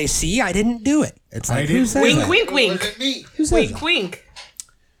finally say, see, I didn't do it. It's like, who says Wink, that? wink, wink. Who says Wink, that? wink.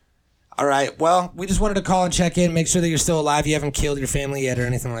 All right. Well, we just wanted to call and check in, make sure that you're still alive. You haven't killed your family yet or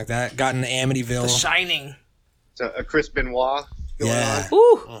anything like that. Gotten to Amityville. Shining. It's a Chris Benoit going Yeah.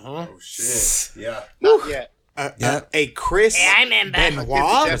 on. Ooh. Yeah. Not yet. A Chris I remember.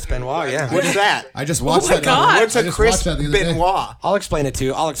 Benoit? Chris Benoit, yeah. What's that? I just watched my that. God. What's a Chris that the other day. Benoit? I'll explain it to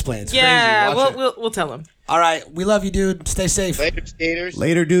you. It's Yeah, Watch it. we'll tell him. All right. We love you, dude. Stay safe. Later, skaters.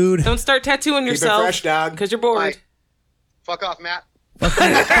 Later, dude. Don't start tattooing yourself. fresh, dog. Because you're bored. Bye. Fuck off, Matt.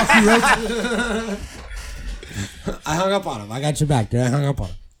 I hung up on him. I got your back, dude. I hung up on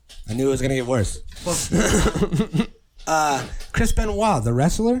him. I knew it was going to get worse. Chris Benoit, the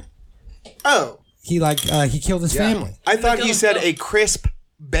wrestler, Oh, he killed his family. I thought you said a crisp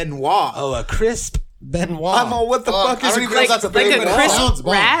Benoit. Oh, a crisp Benoit. I'm all, what the fuck is a even know crisp if that's a Like a Benoit. crisp Sounds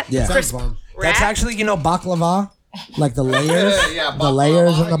bomb. rat? Yeah. Sounds Crisp bomb. rat? That's actually, baklava. like the layers, the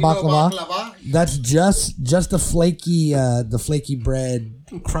layers in the baklava. That's just the flaky bread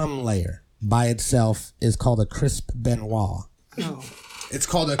crumb layer by itself is called a crisp Benoit. It's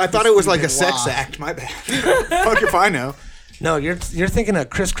called a. I thought it was like a crispy sex Benoit. act. My bad. Fuck if I know. No, you're thinking of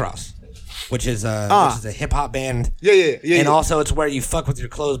Crisscross, which is a hip hop band. Yeah. And also, it's where you fuck with your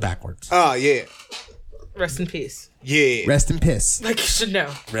clothes backwards. Oh yeah. Rest in peace. Yeah. Rest in piss. Like you should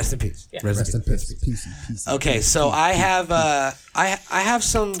know. Rest in peace. Yeah. Rest in piss. Peace. Okay, so I have I have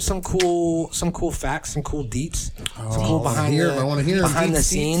some cool facts, some cool deets, some cool behind I wanna hear 'em. behind the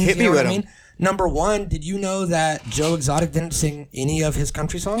scenes. Hit you me know with what I 'em. mean? Number one, did you know that Joe Exotic didn't sing any of his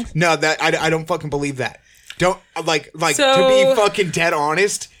country songs? No, that I don't fucking believe that. Don't like So- to be fucking dead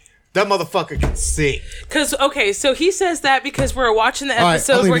honest. That motherfucker can sing. Because so he says that because we're watching the All right,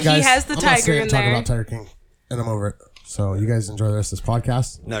 episode I'm where leaving, he guys. has the I'm not tiger saying in talk there. about Tiger King, and I'm over it. So you guys enjoy the rest of this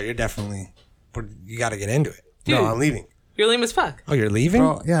podcast. No, you're definitely. You got to get into it. No, I'm leaving. You're lame as fuck. Oh, you're leaving?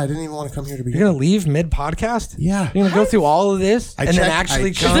 Bro, yeah, I didn't even want to come here to begin. You're gonna leave mid podcast? Yeah. You're gonna go through all of this and then checked-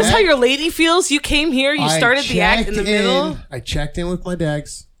 actually I come? Is this how your lady feels? You came here, you started the act in the middle. I checked in with my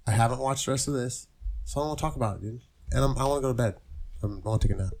dags. I haven't watched the rest of this, so I don't want to talk about it, dude. And I want to go to bed. I want to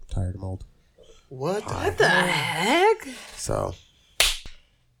take a nap. I'm tired. I'm old. What? What the heck? So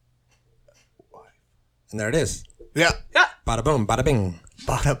And there it is. Yeah. Bada boom, bada bing.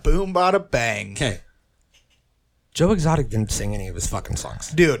 Bada boom, bada bang. Okay. Joe Exotic didn't sing any of his fucking songs.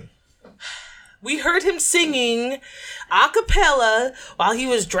 Dude. We heard him singing a cappella while he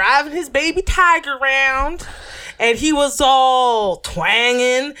was driving his baby tiger around. And he was all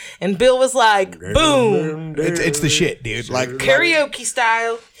twanging. And Bill was like, boom. It's the shit, dude. Like Karaoke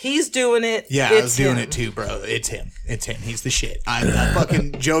style. He's doing it. yeah, I It's was doing him. it too, bro. It's him. He's the shit. I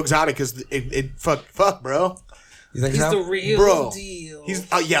fucking Joe Exotic is fuck, bro. You think He's so? the real Bro. deal. He's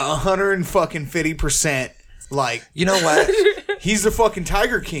 150%. Like You know what? he's the fucking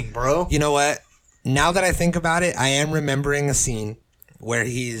Tiger King, bro. You know what? Now that I think about it, I am remembering a scene where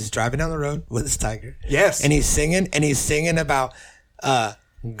he's driving down the road with his tiger. Yes. And he's singing about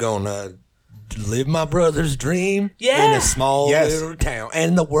gonna live my brother's dream in Yeah. a small Yes. little town.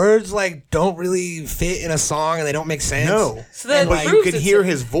 And the words like don't really fit in a song and they don't make sense. No. So that But you proves can it's hear him.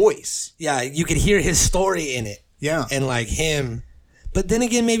 his voice. Yeah, you could hear his story in it. Yeah. And like him. But then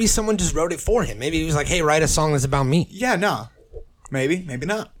again, maybe someone just wrote it for him. Maybe he was like, hey, write a song that's about me. Yeah, nah. Maybe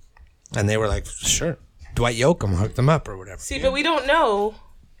not. And they were like, sure. Dwight Yoakam hooked them up or whatever. See, but we don't know.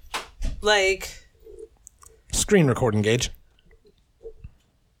 Like, Screen recording gauge.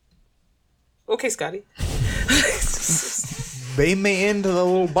 okay, Scotty. Beam me into the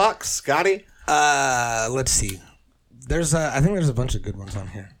little box, Scotty. Let's see. I think there's a bunch of good ones on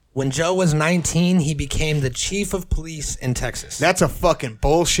here. When Joe was 19, he became the chief of police in Texas. That's a fucking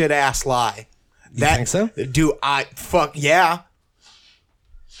bullshit ass lie. You think so? Do I fuck yeah.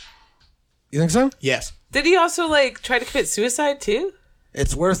 You think so? Yes. Did he also, like, try to commit suicide, too?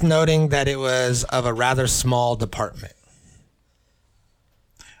 It's worth noting that it was of a rather small department.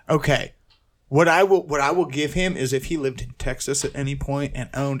 Okay. What I will give him is if he lived in Texas at any point and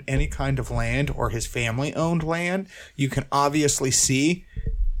owned any kind of land or his family owned land, you can obviously see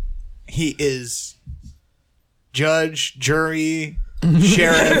he is judge, jury,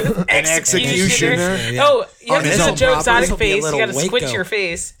 sheriff, and executioner. Yeah. Oh, you have On his this own Joe property. Exotic This'll be a face. You little gotta squint Waco. your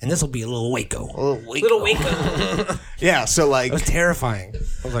face. And this will be a little Waco. Little Waco. Yeah, so like It was terrifying. I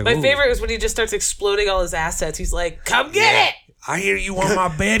was like, My ooh. favorite was when he just starts exploding all his assets. He's like, come get it! I hear you on my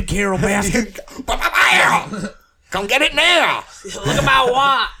bed, Carol Baskin. come get it now. Look at my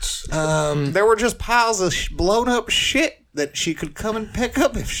watch. There were just piles of blown up shit that she could come and pick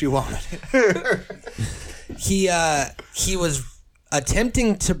up if she wanted it. He was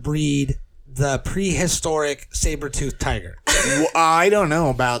attempting to breed the prehistoric saber-toothed tiger Well, I don't know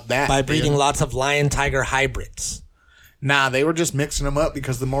about that. by dude. breeding lots of lion-tiger hybrids. Nah, they were just mixing them up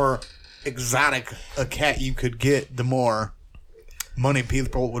because the more exotic a cat you could get, the more money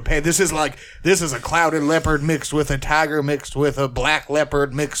people would pay. This is a clouded leopard mixed with a tiger mixed with a black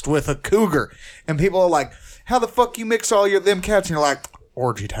leopard mixed with a cougar. And people are like, how the fuck you mix all them cats? And you're like,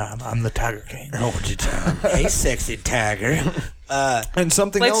 orgy time. I'm the Tiger King. Orgy time. Hey, sexy tiger. And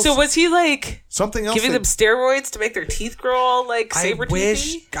something Like, else. so was he, like, something else. giving that- them steroids to make their teeth grow all, like, I saber-toothy?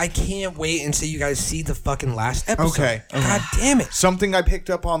 wish. I can't wait until you guys see the fucking last episode. Okay. God damn it. something I picked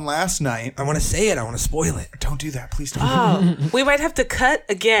up on last night. I want to say it. I want to spoil it. Don't do that, please don't. Oh, we might have to cut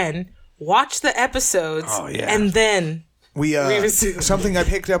again, watch the episodes, and then... We Revisit. something I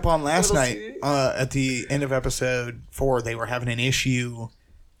picked up on last Little night at the end of episode 4. They were having an issue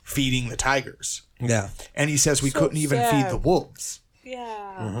feeding the tigers, Yeah. and he says we So couldn't even sad. feed the wolves.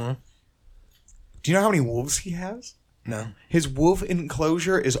 Yeah. Mm-hmm. Do you know how many wolves he has? No. His wolf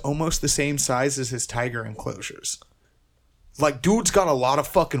enclosure is almost the same size as his tiger enclosures. Like, dude's got a lot of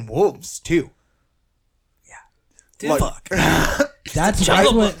fucking wolves, too. Dude, Like, Fuck. That's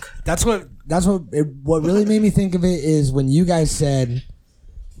Jungle what Book. what really made me think of it is when you guys said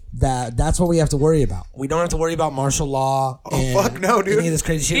that's what we have to worry about. We don't have to worry about martial law. Oh, fuck no, dude. Any of this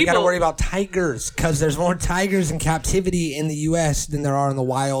crazy shit. We got to People- worry about tigers because there's more tigers in captivity in the U.S. than there are in the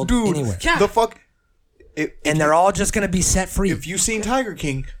wild dude, anywhere. Yeah. the fuck... And they're all just going to be set free. If you seen Tiger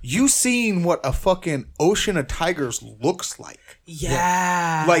King, you seen what a fucking ocean of tigers looks like.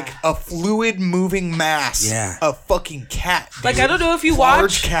 Yeah. Like a fluid moving mass. Yeah. A fucking cat. Like, dude. I don't know if you Large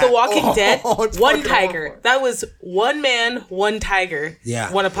watched cat. The Walking Oh, Dead. it's One fucking tiger. awful. That was one man, one tiger.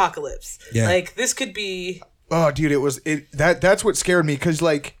 Yeah. One apocalypse. Yeah. Like, this could be. Oh, dude, that's what scared me because,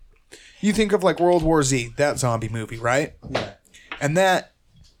 like, you think of like World War Z, that zombie movie, right? Yeah. And that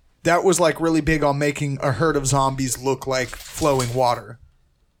was like really big on making a herd of zombies look like flowing water,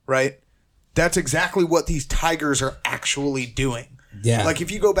 right? That's exactly what these tigers are actually doing. Yeah. Like,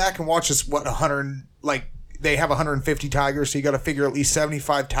 if you go back and watch this, they have 150 tigers, so you got to figure at least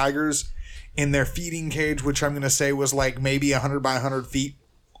 75 tigers in their feeding cage, which I'm going to say was like maybe 100 by 100 feet.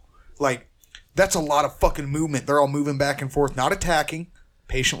 Like, that's a lot of fucking movement. They're all moving back and forth, not attacking,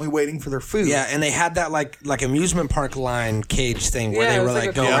 patiently waiting for their food. Yeah, and they had that like amusement park line cage thing where Yeah, they it were was like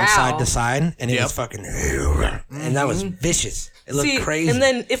like a going corral. side to side, and it Yep. was fucking, and that was vicious. It looked See, crazy. and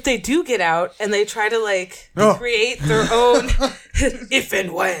then if they do get out and they try to like Oh. create their own, if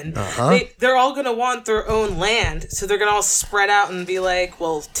and when, they're all gonna want their own land, so they're gonna all spread out and be like,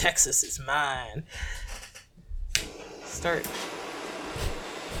 "Well, Texas is mine." Start.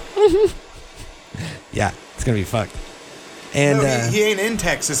 yeah, it's gonna be fucked. And No, he ain't in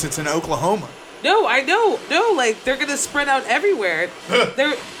Texas. It's in Oklahoma. No, I know. No, like they're gonna spread out everywhere.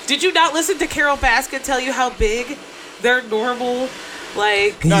 Did you not listen to Carol Baskin tell you how big their normal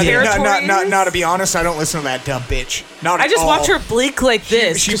like territory is? Not to be honest, I don't listen to that dumb bitch. Not I at just all. watch her blink like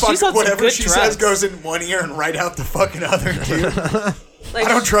this. She 'cause fucking, she's on some whatever good she drugs. says goes in one ear and right out the fucking other, dude. Like, I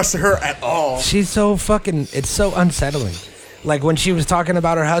don't trust her at all. she's so fucking. It's so unsettling. Like when she was talking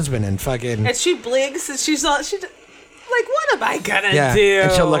about her husband and fucking. And she blinks and she's all like, what am I gonna Yeah, do?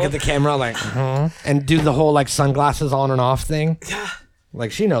 and she'll look at the camera like, and do the whole like sunglasses on and off thing. Yeah.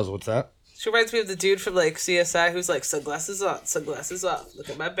 Like she knows what's up. She reminds me of the dude from like CSI who's like sunglasses on, sunglasses off. Look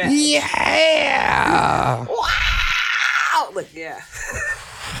at my back. Yeah, Wow. Like yeah.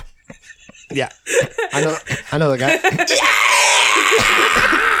 yeah. I know the guy.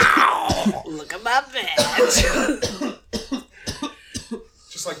 Look at my badge.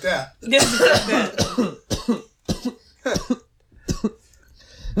 Just like that. Yeah.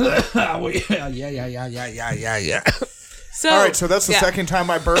 So All right, so that's the yeah. second time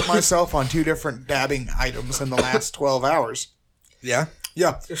I burnt myself on 2 different dabbing items in the last 12 hours. Yeah.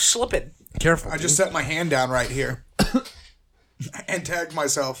 Yeah. You're slipping. Careful. I just set my hand down right here and tagged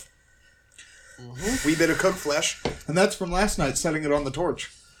myself. Wee bit of cooked flesh. And that's from last night, setting it on the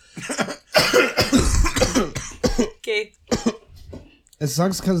torch. Okay. It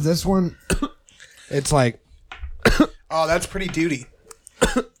sucks because this one, It's like, Oh, that's pretty duty.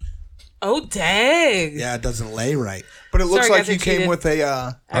 Oh dang. yeah, it doesn't lay right. But it looks Sorry, like guys, I you came cheated. with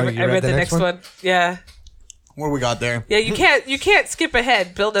a, I read the next one. Yeah. what do we got there? Yeah, you can't skip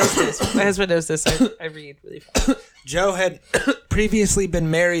ahead. Bill knows this. My husband knows this. I read really fast. Joe had previously been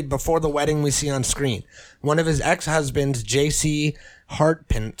married before the wedding we see on screen. One of his ex-husbands, J.C.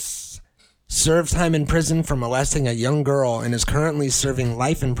 Hartpence, served time in prison for molesting a young girl and is currently serving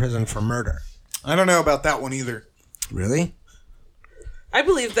life in prison for murder. I don't know about that one either. Really? I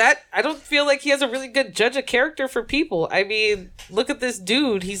believe that. I don't feel like he has a really good judge of character for people. I mean, look at this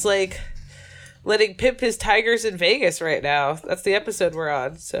dude. He's like letting pimp his tigers in Vegas right now. That's the episode we're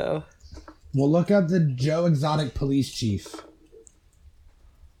on. So well, look at the Joe Exotic police chief.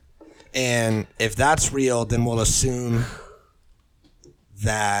 And if that's real, then we'll assume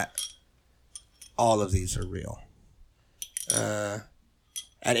that all of these are real.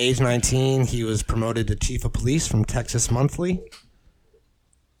 At age 19, he was promoted to chief of police from Texas Monthly.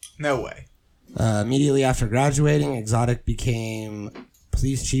 No way. Immediately after graduating, Exotic became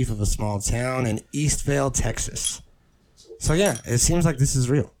police chief of a small town in Eastvale, Texas. So yeah, it seems like this is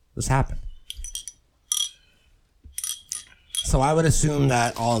real. This happened. So I would assume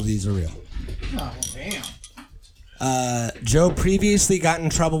that all of these are real. Oh, damn. Joe previously got in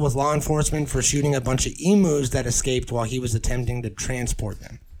trouble with law enforcement for shooting a bunch of emus that escaped while he was attempting to transport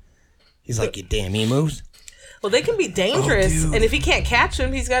them. He's like, you damn emus. well, they can be dangerous, dude. and if he can't catch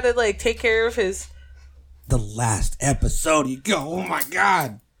them, he's got to like take care of his. The last episode, you go, oh my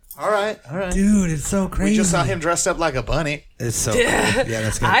God. All right. Dude, it's so crazy. We just saw him dressed up like a bunny. It's so cool. Yeah,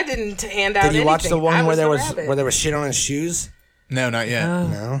 that's good. I didn't hand out Did you watch the anything. one I where there the was rabbit. where there was shit on his shoes? No, not yet.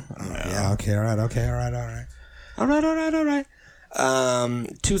 No. Oh, yeah. Okay. All right.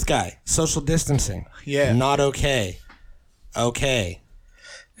 Tooth guy. Social distancing. Yeah. Not okay. Okay.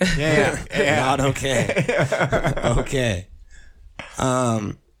 Yeah. Not okay. Okay.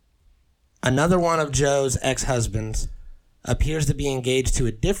 Another one of Joe's ex-husbands appears to be engaged to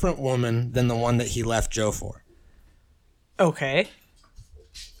a different woman than the one that he left Joe for. Okay.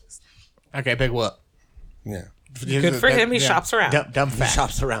 Okay, big whoop. Yeah. Good for him. He shops around. Dumb He fat.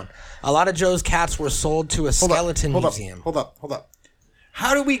 shops around. A lot of Joe's cats were sold to a skeleton museum. Hold up.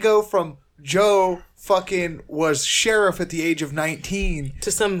 How do we go from Joe fucking was sheriff at the age of 19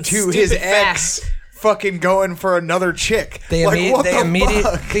 To some to stupid his fact. ex fucking going for another chick? They, what the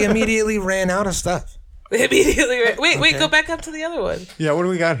fuck? they immediately ran out of stuff. Immediately. Wait, go back up to the other one. Yeah, what do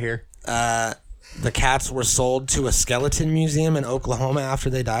we got here? The cats were sold to a skeleton museum in Oklahoma after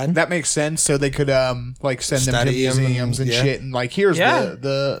they died. That makes sense. So they could like send them to Study 'em and- museums and yeah. shit, and like here's Yeah.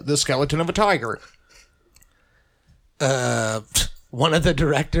 the skeleton of a tiger. One of the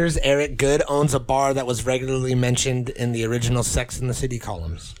directors, Eric Good, owns a bar that was regularly mentioned in the original Sex and the City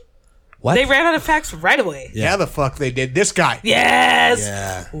columns. What? They ran out of facts right away. Yeah, the fuck they did. This guy. Yes.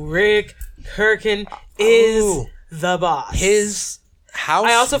 Yeah. Rick Kirkin is Oh. the boss. His house.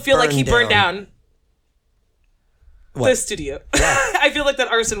 I also feel like he burned down What? the studio. I feel like that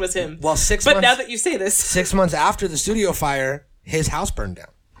arson was him. Well, 6 but months. now that you say this, 6 months after the studio fire, his house burned down.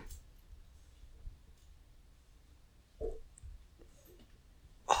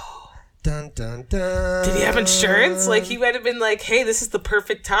 Dun dun dun. did he have insurance? Like he might have been like, "Hey, this is the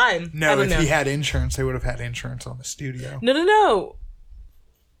perfect time." I No, don't if know. he had insurance, they would have had insurance on the studio. No.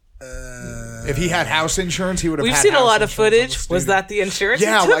 If he had house insurance, he would have. We've had seen a house lot of insurance on the footage. Was studio. that the insurance?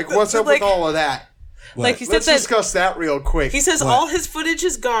 Yeah, he took? like what's up with all of that? Like he said Let's that discuss that real quick. he says all his footage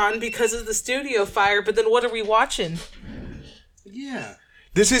is gone because of the studio fire. But then what are we watching? Yeah.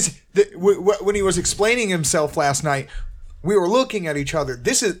 This is when he was explaining himself last night. We were looking at each other.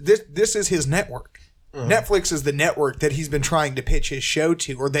 This is his network. Netflix is the network that he's been trying to pitch his show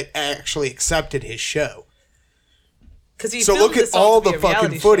to, or that actually accepted his show. Because he So filmed look at this all all to be the a reality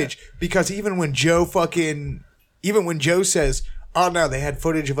fucking footage. show. Because even when Joe says, "Oh no, they had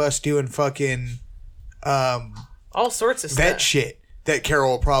footage of us doing fucking All sorts of vet stuff. shit that Carol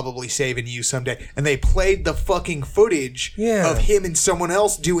will probably save and use someday," and they played the fucking footage Yeah. of him and someone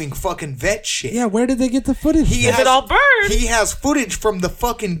else doing fucking vet shit. Yeah, where did they get the footage? He If has, it all burned. He has footage from the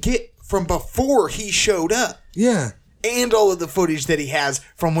fucking from before he showed up, Yeah. and all of the footage that he has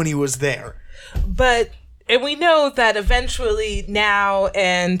from when he was there. And we know that eventually now,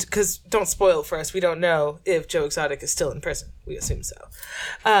 and because don't spoil it for us, we don't know if Joe Exotic is still in prison. We assume so.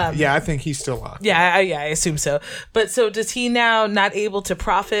 Yeah, I think he's still locked. Yeah, I assume so. But so does he now not able to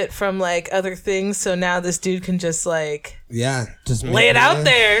profit from like other things? So now this dude can just like Yeah. Just lay it out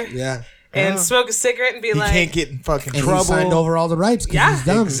there Yeah. and smoke a cigarette and be He like, can't get in fucking And trouble. he signed over all the rights because Yeah. he's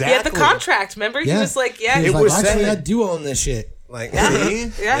dumb. Exactly. he had the contract. Remember, he Yeah. was like, yeah, He It was was like, actually, said- I do own this shit. Like,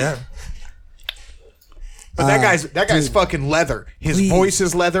 See? yeah. But that guy's fucking leather. His please. voice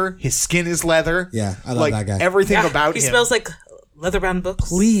is leather. His skin is leather. Yeah, I love like, that guy. Everything Yeah, about he him. smells like leather-bound books.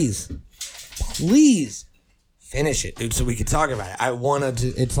 please finish it, dude, so we can talk about it. I wanted to.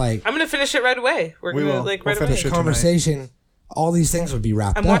 It's like I'm gonna finish it right away. We're We gonna will. like We'll right finish away. it. conversation. All these things would be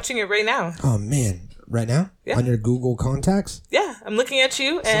wrapped I'm up. watching it right now. Oh man, right now Yeah. on your Google contacts. Yeah, I'm looking at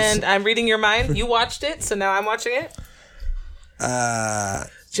you and I'm reading your mind. You watched it, so now I'm watching it.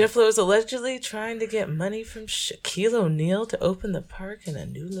 Jeff Lowe is allegedly trying to get money from Shaquille O'Neal to open the park in a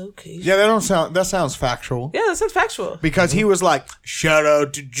new location. Yeah, that sounds factual. Yeah, that sounds factual. Because he was like, "Shout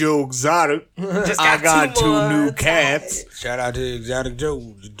out to Joe Exotic. Just I got two more new time. cats." Shout out to Exotic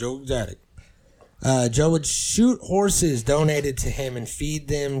Joe Exotic. Joe would shoot horses donated to him and feed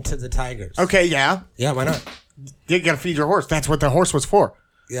them to the tigers. Okay, yeah, Yeah, why not? you gotta feed your horse. That's what the horse was for.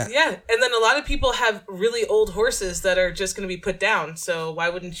 Yeah. Yeah, and then a lot of people have really old horses that are just going to be put down. So why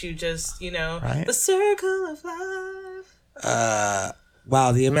wouldn't you just, Right. the circle of life?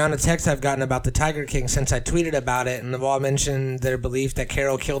 Wow, the amount of texts I've gotten about the Tiger King since I tweeted about it, and they've all mentioned their belief that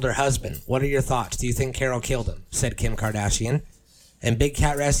Carol killed her husband. What are your thoughts? Do you think Carol killed him? Said Kim Kardashian. And Big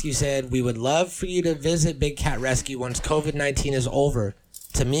Cat Rescue said, "We would love for you to visit Big Cat Rescue once COVID-19 is over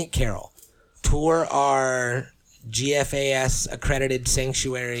to meet Carol. Tour our GFAS accredited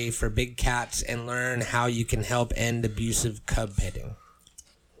sanctuary for big cats and learn how you can help end abusive cub petting."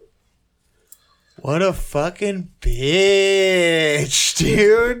 What a fucking bitch,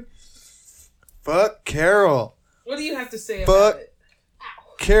 dude. Fuck Carol. What do you have to say Fuck about it?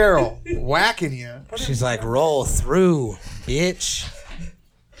 Carol, whacking you. She's like, roll through, bitch.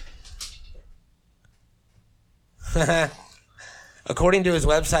 According to his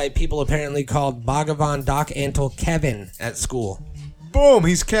website, people apparently called Bhagavan Doc Antle Kevin at school. Boom,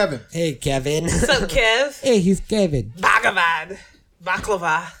 he's Kevin. Hey, Kevin. What's up, Kev? Hey, he's Kevin. Bhagavad.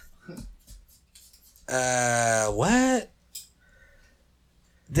 Baklava. What?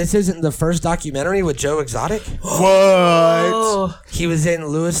 This isn't the first documentary with Joe Exotic? What? Oh, He was in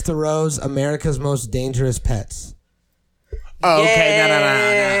Louis Theroux's America's Most Dangerous Pets. Oh, okay,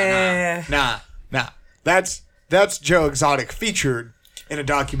 yeah. nah. That's Joe Exotic featured in a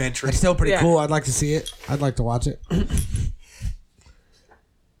documentary. It's still pretty Yeah. cool. I'd like to see it. I'd like to watch it.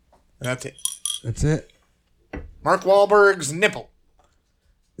 That's it. That's it. Mark Wahlberg's nipple.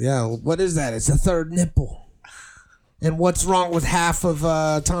 Yeah, what is that? It's a third nipple. And what's wrong with half of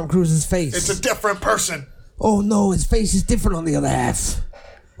Tom Cruise's face? It's a different person. Oh no, his face is different on the other half.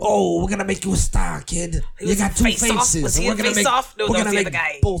 Oh, we're gonna make you a star, kid. You was got two Face Off? faces. Was he We're in gonna Face make, Off? No, we're that gonna was the make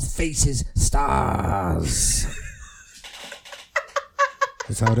other guy. both faces stars.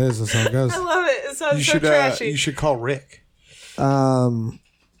 That's how it is. That's how it goes. I love it. It sounds You so should trashy. you should call Rick. Oh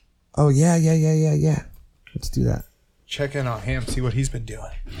yeah. Let's do that. Check in on him, see what he's been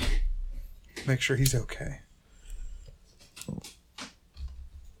doing. Make sure he's okay.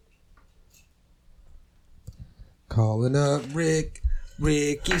 Calling up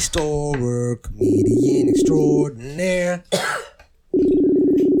Ricky Storer, comedian extraordinaire.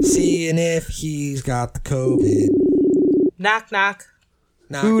 Seeing if he's got the COVID. Knock, knock.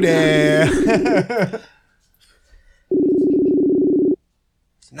 Knock, Who there?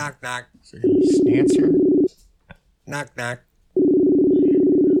 knock, knock, Answer. knock, knock.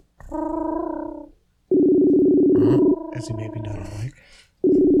 Is he maybe not awake?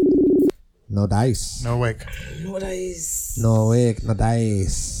 No dice. No wake. What is? No wake, no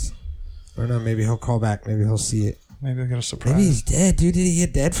dice. Or no, maybe he'll call back. Maybe he'll see it. Maybe I got a surprise. Maybe he's dead, dude. Did he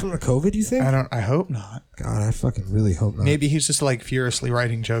get dead from the COVID, you think? I hope not. God, I fucking really hope not. Maybe he's just like furiously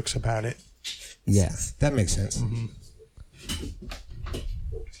writing jokes about it. Yeah, that makes sense. Mm-hmm.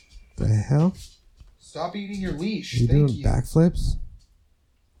 The hell? Stop eating your leash. You doing backflips?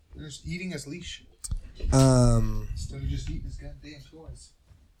 You're just eating his leash. Instead of just eating his goddamn toys.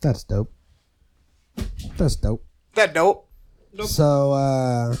 That's dope. That's dope. That dope. So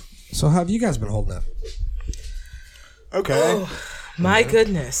how have you guys been holding up? Okay. My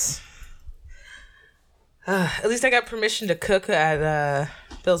goodness. At least I got permission to cook at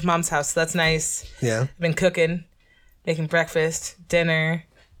Bill's mom's house. So that's nice. Yeah. I've been cooking, making breakfast, dinner.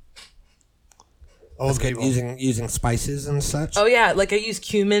 Old people. Using spices and such. Oh yeah, like I use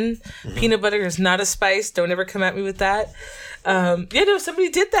cumin. Peanut butter is not a spice. Don't ever come at me with that. Somebody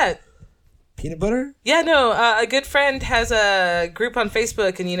did that. Peanut butter? Yeah, no, a good friend has a group on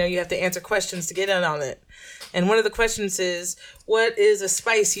Facebook, and you have to answer questions to get in on it. And one of the questions is, what is a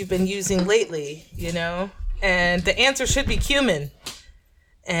spice you've been using lately? And the answer should be cumin.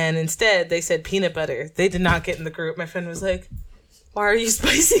 And instead, they said peanut butter. They did not get in the group. My friend was like, why are you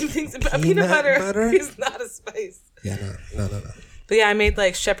spicing things? Peanut butter is not a spice. Yeah, no. But yeah, I made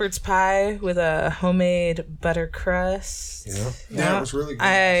like shepherd's pie with a homemade butter crust. Yeah. Yeah, it was really good.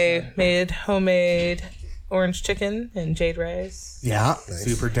 I made homemade orange chicken and jade rice. Yeah,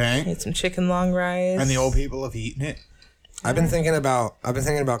 super dang. Made some chicken long rice. And the old people have eaten it. I've been thinking about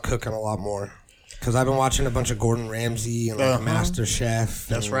cooking a lot more. Because I've been watching a bunch of Gordon Ramsay and like Master Chef.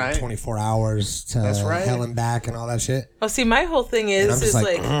 That's and right. 24 Hours to Hell and Back and all that shit. Well, see, my whole thing And I'm is just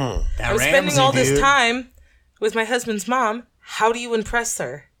like, I was spending all this time with my husband's mom. How do you impress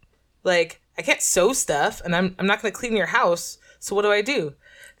her? Like, I can't sew stuff, and I'm not going to clean your house. So what do I do?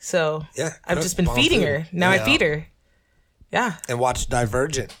 So Yeah, I've cook just been bomb feeding food. her. Now I feed her. Yeah. And watch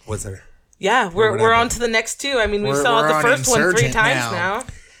Divergent with her. Yeah, we're on to the next two. I mean, we saw the first one 3 times now.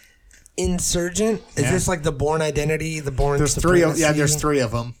 Insurgent? Is this like the Bourne Identity? The Bourne There's Supremacy? there's three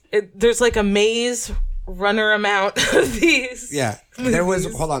of them. There's like a maze runner amount of these. Yeah. There was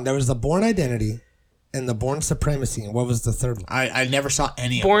the Bourne Identity and the Bourne Supremacy. And what was the third one? I never saw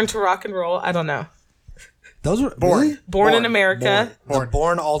any of them. Born to Rock and Roll. I don't know. Those were Born. really? Born in America. The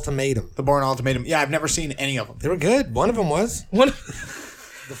Bourne Ultimatum. The Bourne Ultimatum. Yeah, I've never seen any of them. They were good. One of them was.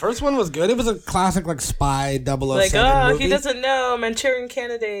 The first one was good. It was a classic like spy 007 Like, movie. he doesn't know Manchurian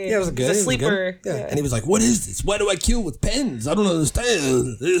Candidate. Yeah, it was good. He's a It was good. sleeper. Yeah. And he was like, "What is this? Why do I kill with pens? I don't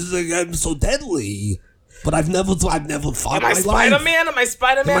understand. This is like, I'm so deadly." But I've never fought Am I my life. Spider-Man? Am I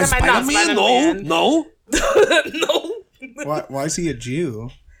Spider-Man? Am I not Spider-Man? No. No. Why is he a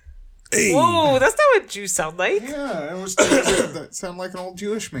Jew? Whoa, that's not what Jews sound like. Yeah, it was that sound like an old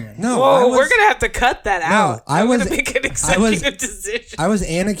Jewish man. No, Whoa, we're gonna have to cut that out. I I'm was- gonna make an I was- executive decision. I was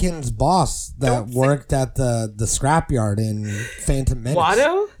Anakin's boss that worked at the scrapyard in Phantom Menace.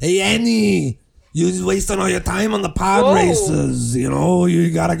 Watto? Hey, Annie, you're wasting all your time on the pod Whoa. races. You know,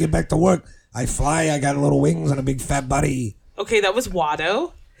 you gotta get back to work. I fly. I got little wings and a big fat body. Okay, that was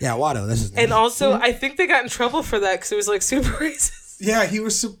Watto. Yeah, Watto. This is And also, I think they got in trouble for that because it was like super racist. Yeah, he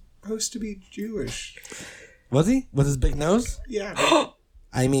was supposed to be Jewish. was he with his big nose? Yeah.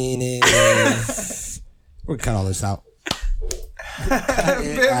 I mean, we'll cut all this out. Cut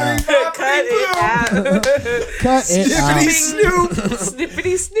it out. Cut it out. Snoop.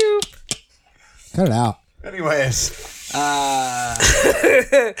 Snippity snoop. Cut it out. Anyways,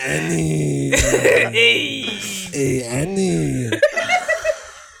 Annie. Hey. Hey, Annie.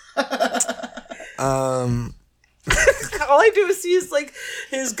 All I do is see is like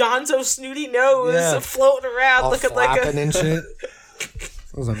his gonzo snooty nose Yeah. floating around All looking like flapping a. and shit.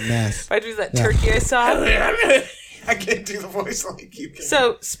 It was a mess. If I do that turkey I saw. I can't do the voice like you can.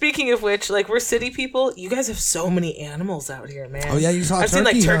 So speaking of which, like we're city people, you guys have so many animals out here, man. Oh, yeah, you saw a I've seen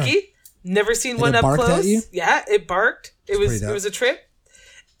like turkey, huh? turkey. Never seen And one it up barked at close. you? Yeah, it barked. It was pretty dope. a trip.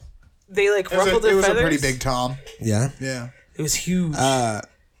 They like It was, ruffled a, it their was a feathers. pretty big Tom. Yeah. Yeah. It was huge. I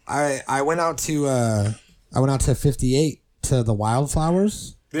went out to 58 to the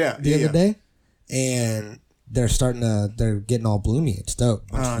wildflowers Yeah. the other day, and they're getting all bloomy. It's dope.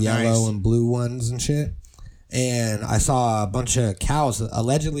 Bunch of yellow nice. and blue ones and shit. And I saw a bunch of cows.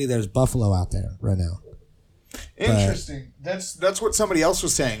 Allegedly, there's buffalo out there right now. Interesting. That's what somebody else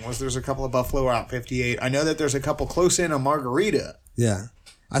was saying. Was there's a couple of buffalo out 58. I know that there's a couple close in on Margarita. Yeah,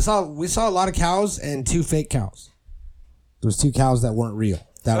 we saw a lot of cows and 2 fake cows. There was 2 cows that weren't real,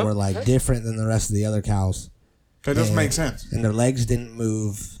 that were like different than the rest of the other cows, That doesn't Yeah. make sense. and their legs didn't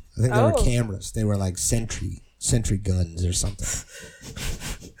move. I think they were Oh. cameras. They were like sentry guns or something.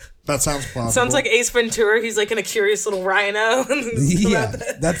 That sounds plausible. Sounds like Ace Ventura. He's like in a curious little rhino. Yeah,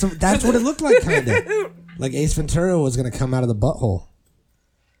 that's what it looked like, kind of. Like Ace Ventura was gonna come out of the butthole,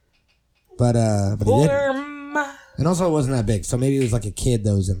 but he didn't. Worm. And also, it wasn't that big, so maybe it was like a kid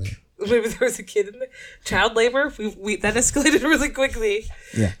that was in there. Maybe there was a kid in there. Child labor. We that escalated really quickly.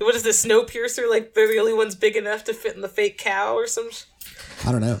 Yeah. What is this Snowpiercer? Like they're the only ones big enough to fit in the fake cow or some.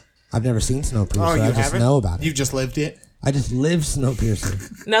 I don't know. I've never seen Snowpiercer. Oh, you I just haven't? know about it. You've just lived it. I just live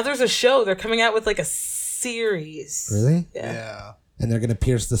Snowpiercer. Now there's a show. They're coming out with like a series. Really? Yeah. And they're gonna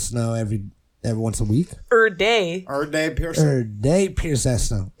pierce the snow every once a week. Day. Our day Pearson. Or they pierce that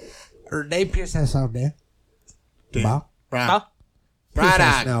snow. Or they pierce that snow there. Ball. Right. Oh. Pierce Right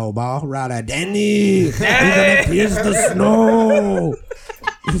that on. snow, ball. Right on. Danny. You're gonna pierce the snow.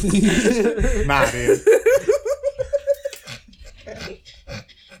 Nah, dude.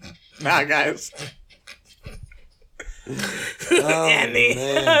 Nah, guys. Annie.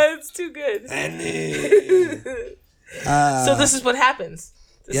 It's too good. Danny. So this is what happens.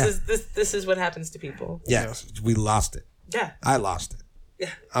 Yeah. This is what happens to people. Yeah, we lost it. Yeah. I lost it. Yeah.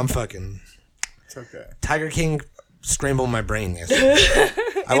 I'm fucking It's okay. Tiger King scrambled my brain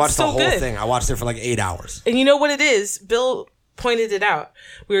yesterday. I watched so the whole good. thing. I watched it for like 8 hours. And you know what it is? Bill pointed it out.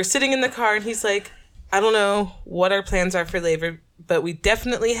 We were sitting in the car and he's like, I don't know what our plans are for labor, but we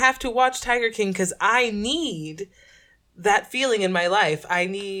definitely have to watch Tiger King because I need that feeling in my life. I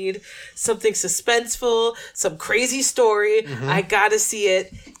need something suspenseful, some crazy story. I gotta see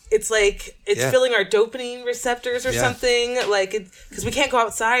it. It's like it's Yeah. filling our dopamine receptors or Yeah. something. Like, because we can't go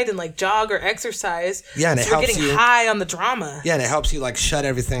outside and like jog or exercise. Yeah, and it so we're helps getting you- high on the drama. Yeah, and it helps you like shut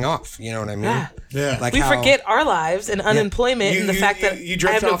everything off. You know what I mean? Yeah. Yeah. Like We how, forget our lives and unemployment and the fact that you I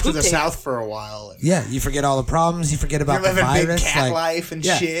drift have no off to poop the tape. south for a while. And Yeah, you forget all the problems. You forget about you're the living big virus. cat like, life and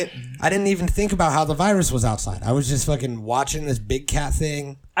yeah. shit. I didn't even think about how the virus was outside. I was just fucking watching this big cat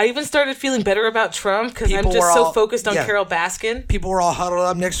thing. I even started feeling better about Trump because I'm People just were so all- focused on yeah. Carol Baskin. People were all huddled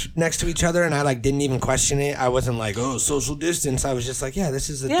up next to each other, and I like didn't even question it. I wasn't like, oh, social distance. I was just like, yeah, this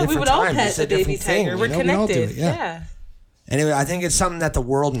is a Yeah, different we would all time. pet It's a a baby different thing. tiger. you We're know? We all do connected. it, Yeah. Anyway, I think it's something that the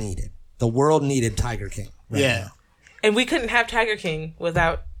world needed. The world needed Tiger King. right Yeah. now. And we couldn't have Tiger King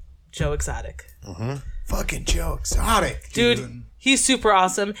without Joe Exotic. Fucking Joe Exotic. Dude, he's super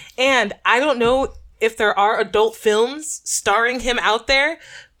awesome. And I don't know if there are adult films starring him out there,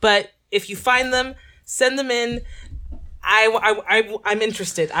 but if you find them, send them in. I'm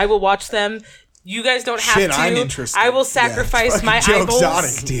interested. I will watch them. You guys don't have Shit, to. I'm interested. I will sacrifice Fucking my Joe eyeballs.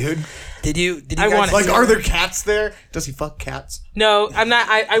 Exotic, dude. Did you I guys want it. Like, are there cats there? Does he fuck cats? No, I'm not.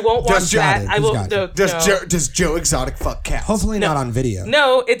 I won't watch Does Joe- that. I He's will. got No, it. no. Does Joe Exotic fuck cats? Hopefully not on video.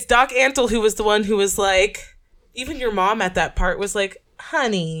 No, it's Doc Antle who was the one who was like, even your mom at that part was like,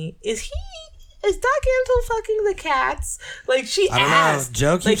 honey, is Doc Antle fucking the cats? Like, she I don't asked. know.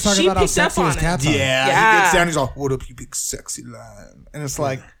 Joe keeps talking she about how picked up sexy on his it. cats are. Yeah, Yeah. he gets down. He's all, "What up, you big sexy lion?" And it's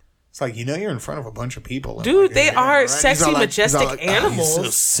like, you're in front of a bunch of people. And Dude, like, they yeah, are right? sexy, He's all majestic "Oh, animals." you're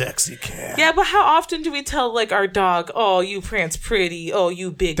so sexy, cat. Yeah, but how often do we tell, like, our dog, "Oh, you Prance pretty. Oh, you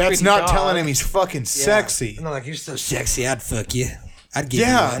big That's pretty not dog." telling him he's fucking sexy. I'm like, you're so sexy, I'd fuck you. I'd give you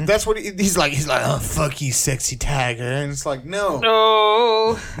Yeah, one. that's what he's like. He's like, "Oh, fuck you, sexy tiger," and it's like, no,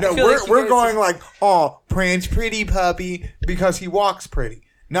 No. no, I feel like you we're guys- going like, "Oh, Prince pretty puppy because he walks pretty."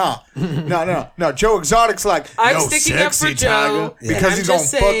 No. Joe Exotic's like, I'm "Yo, sticking up sexy for Joe, tiger," and because I'm he's gonna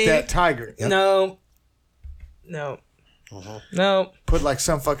just fuck saying- that tiger. No. No. Put like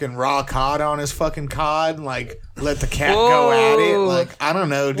some fucking raw cod on his fucking cod, and like let the cat go at it. Whoa. Like, I don't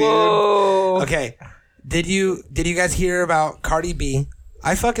know, dude. Whoa. Okay, did you guys hear about Cardi B?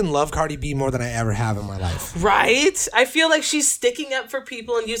 I fucking love Cardi B more than I ever have in my life. Right? I feel like she's sticking up for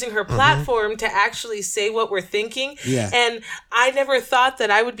people and using her platform to actually say what we're thinking. Yeah. And I never thought that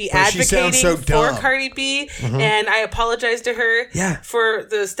I would be But she sounds advocating so for dumb. Cardi B. And I apologize to her Yeah. for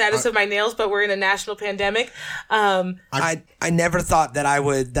the status of my nails, but we're in a national pandemic. I never thought that I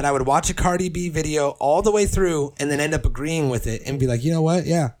would watch a Cardi B video all the way through and then end up agreeing with it and be like, you know what?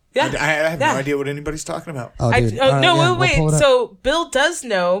 Yeah. Yeah. I have Yeah. no idea what anybody's talking about. Oh, dude. All right, no, yeah, wait. we'll pull it up. So Bill does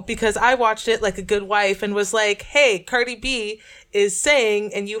know because I watched it like a good wife and was like, "Hey, Cardi B is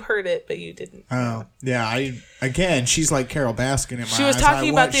saying," and you heard it, but you didn't. Oh, yeah. She's like Carol Baskin in my eyes. She was talking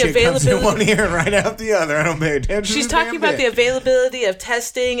I about want the shit comes in availability- one ear and right out the other. I don't pay attention. She's to talking damn about the bit. availability of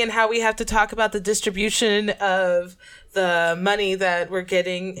testing and how we have to talk about the distribution of the money that we're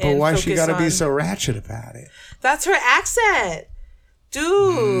getting. But and why she got got to be so ratchet about it? That's her accent.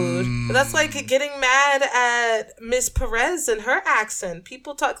 Dude, that's like getting mad at Miss Perez and her accent.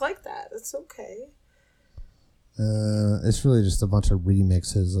 People talk like that. It's okay. It's really just a bunch of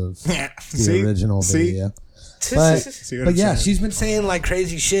remixes of the See? original See? video. But, See what but I'm yeah, saying? She's been saying like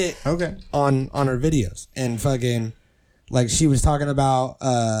crazy shit Okay. on her videos and fucking like she was talking about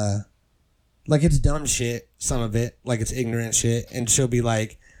like it's dumb shit, some of it, like it's ignorant shit, and she'll be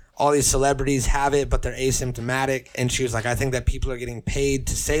like, all these celebrities have it but they're asymptomatic, and she was like, I think that people are getting paid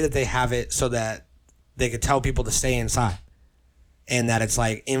to say that they have it so that they could tell people to stay inside, and that it's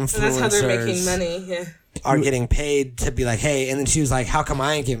like And that's how they're making influencers money. Yeah. are getting paid to be like, hey, and then she was like, how come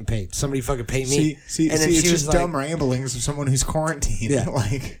I ain't getting paid? Somebody fucking pay me. See, and then it's she was just like, dumb ramblings of someone who's quarantined. Yeah.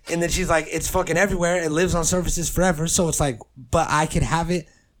 Like, and then she's like, it's fucking everywhere. It lives on surfaces forever. So it's like, but I could have it,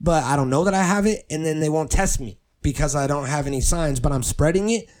 but I don't know that I have it. And then they won't test me because I don't have any signs, but I'm spreading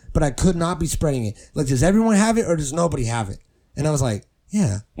it, but I could not be spreading it. Like, does everyone have it or does nobody have it? And I was like,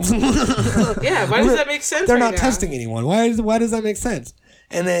 yeah. Yeah, why does that make sense? They're right not now? testing anyone. Why does that make sense?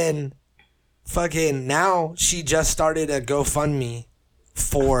 And then fucking now she just started a GoFundMe of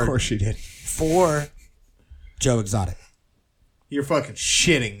for course she did. Joe Exotic You're fucking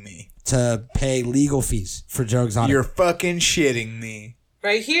shitting me. to pay legal fees for Joe Exotic. You're fucking shitting me.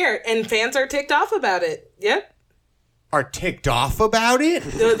 Right here. And fans are ticked off about it. Yep. Are ticked off about it?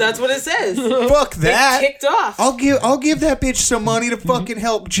 That's what it says. Fuck that. Ticked off. I'll give that bitch some money to fucking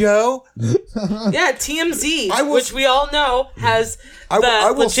help Joe. Yeah, TMZ, I will- which we all know has I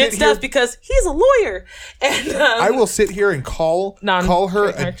will legit sit stuff here- because he's a lawyer. And I will sit here and call her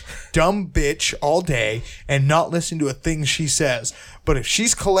a trademark. dumb bitch all day and not listen to a thing she says. But if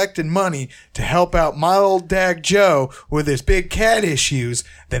she's collecting money to help out my old dag Joe with his big cat issues,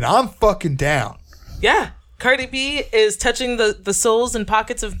 then I'm fucking down. Yeah, Cardi B is touching the souls and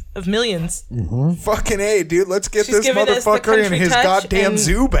pockets of millions. Fucking A, dude. Let's get She's this giving us the motherfucker in country his touch goddamn and-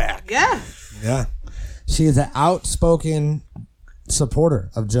 zoo back. Yeah. yeah. She is an outspoken supporter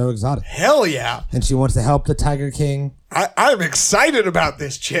of Joe Exotic, Hell yeah. and she wants to help the Tiger King. I'm excited about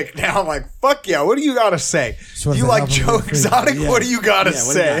this chick now. I'm like, fuck yeah. What do you got to say? She wants You to like help him Joe get free. Exotic? Yeah. What do you got to Yeah,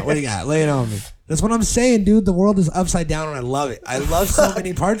 what do you say? got? What do you got? Lay it on me. That's what I'm saying, dude. The world is upside down and I love it. I love so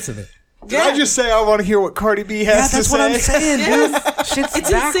many parts of it. Did I just say I want to hear what Cardi B has to that's say? what I'm saying, dude. Shit's It's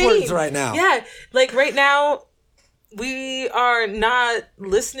backwards insane right now. Yeah, like right now, we are not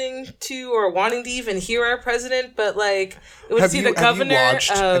listening to or wanting to even hear our president, but like it would see the governor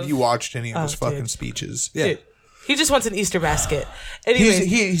have you watched any of his dude. fucking speeches? Yeah. Dude, he just wants an Easter basket. Anyways,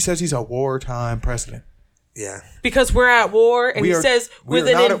 He says he's a wartime president. Yeah. because we're at war, and We he are- says we with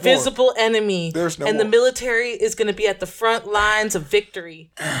are not an at war. invisible enemy, There's no and the war. military is going to be at the front lines of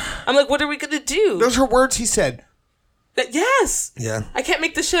victory. I'm like, what are we going to do? Those are words he said. Yes, Yeah. I can't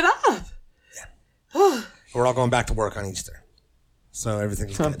make this shit up. We're all going back to work on Easter. So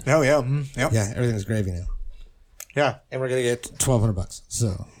everything's good. Oh yeah, yep. Yeah, everything's gravy now. Yeah. And we're going to get $1,200.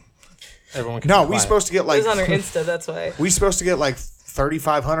 so everyone can No, be we quiet. supposed to get It like was on her Insta, that's why. we supposed to get like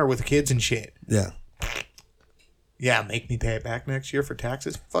 $3,500 with kids and shit. Yeah. Yeah, make me pay it back next year for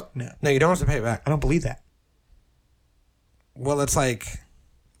taxes? Fuck no. No, you don't have to pay it back. I don't believe that. Well, it's like,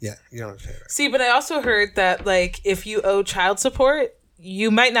 yeah, you don't have to pay it back. See, but I also heard that like if you owe child support,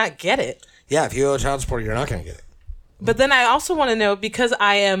 you might not get it. Yeah, if you owe child support, you're not going to get it. But then I also want to know, because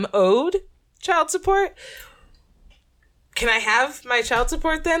I am owed child support, can I have my child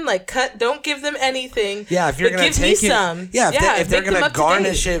support then? Like, don't give them anything. Yeah, if you're but going give to me take it, some. yeah, if they're make them going to up to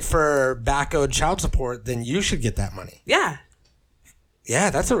garnish date. it for back owed child support, then you should get that money. Yeah, Yeah,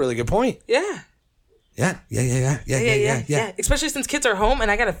 that's a really good point. yeah. Yeah. Especially since kids are home and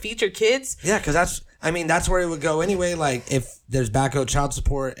I gotta feed your kids. Yeah, because that's where it would go anyway. Like if there's back owed child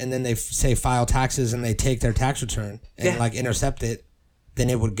support and then they say file taxes and they take their tax return and like intercept it, then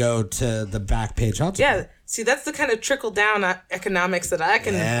it would go to the back paid child support. Yeah. See, that's the kind of trickle down economics that I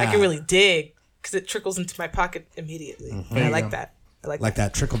can really dig, because it trickles into my pocket immediately. And I like that. I Like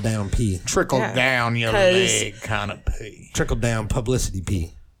that trickle down P. Trickle down your 'Cause- leg kind of pee. Trickle down publicity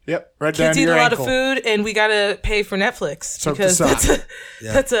P. Yep, right down Kids eat your a lot ankle. of food, and we gotta pay for Netflix Soak the because sock.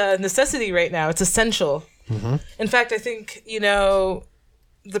 that's a necessity right now. It's essential. Mm-hmm. In fact, I think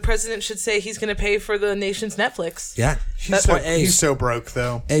the president should say he's going to pay for the nation's Netflix. Yeah. He's so broke,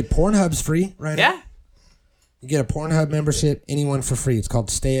 though. Hey, Pornhub's free right now. Yeah. You get a Pornhub membership, anyone for free. It's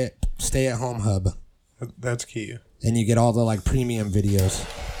called Stay at Home Hub. That's cute. And you get all the like premium videos.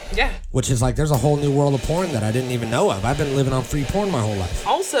 Yeah. Which is like, there's a whole new world of porn that I didn't even know of. I've been living on free porn my whole life.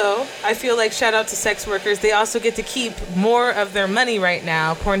 Also, I feel like shout out to sex workers. They also get to keep more of their money right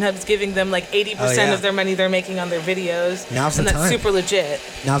now. Pornhub's giving them like 80% of their money they're making on their videos. Now's the and that's time. super legit.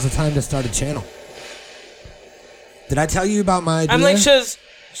 Now's the time to start a channel. Did I tell you about my idea? I'm like,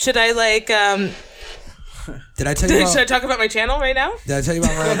 should I like Did I tell you should I about, talk about my channel right now? did I tell you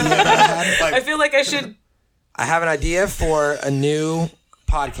about my idea that I had? I feel like I should. I have an idea for a new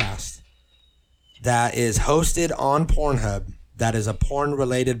podcast that is hosted on Pornhub, that is a porn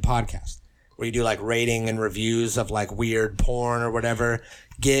related podcast where you do like rating and reviews of like weird porn or whatever,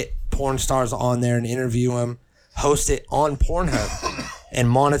 get porn stars on there and interview them, host it on Pornhub and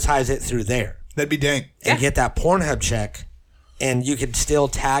monetize it through there That'd be dang. and get that Pornhub check, and you could still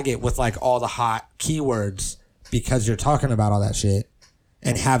tag it with like all the hot keywords because you're talking about all that shit,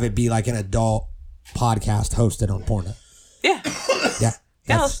 and have it be like an adult podcast hosted on Pornhub. Yeah. Yeah.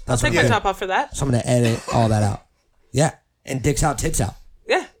 Yeah, I'll take my I'm top off for that. So I'm going to edit all that out. Yeah. And dicks out, tits out.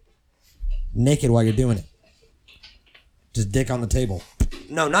 Yeah. Naked while you're doing it. Just dick on the table.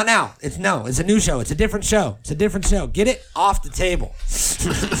 No, not now. It's a new show. It's a different show. Get it off the table.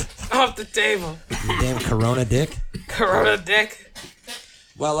 Off the table. You damn Corona dick. Corona dick.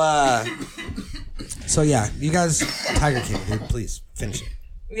 Well, so yeah, you guys, Tiger King, dude, please finish it.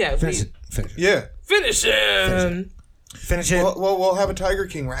 Yeah. Finish it. Yeah. Finish him. Finish it. We'll have a Tiger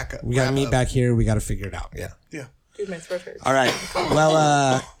King rack up. We got to meet back here. We got to figure it out. Yeah. Yeah. Dude, my throat hurts. All right.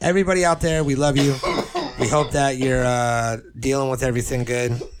 Well, everybody out there, we love you. We hope that you're dealing with everything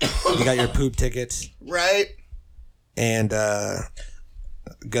good. You got your poop tickets. Right. And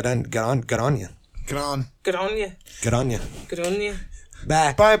good on you. Get on. Good on you. Good on you. Good on you.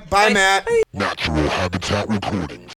 Bye. Bye, Matt. Natural Habitat Recordings.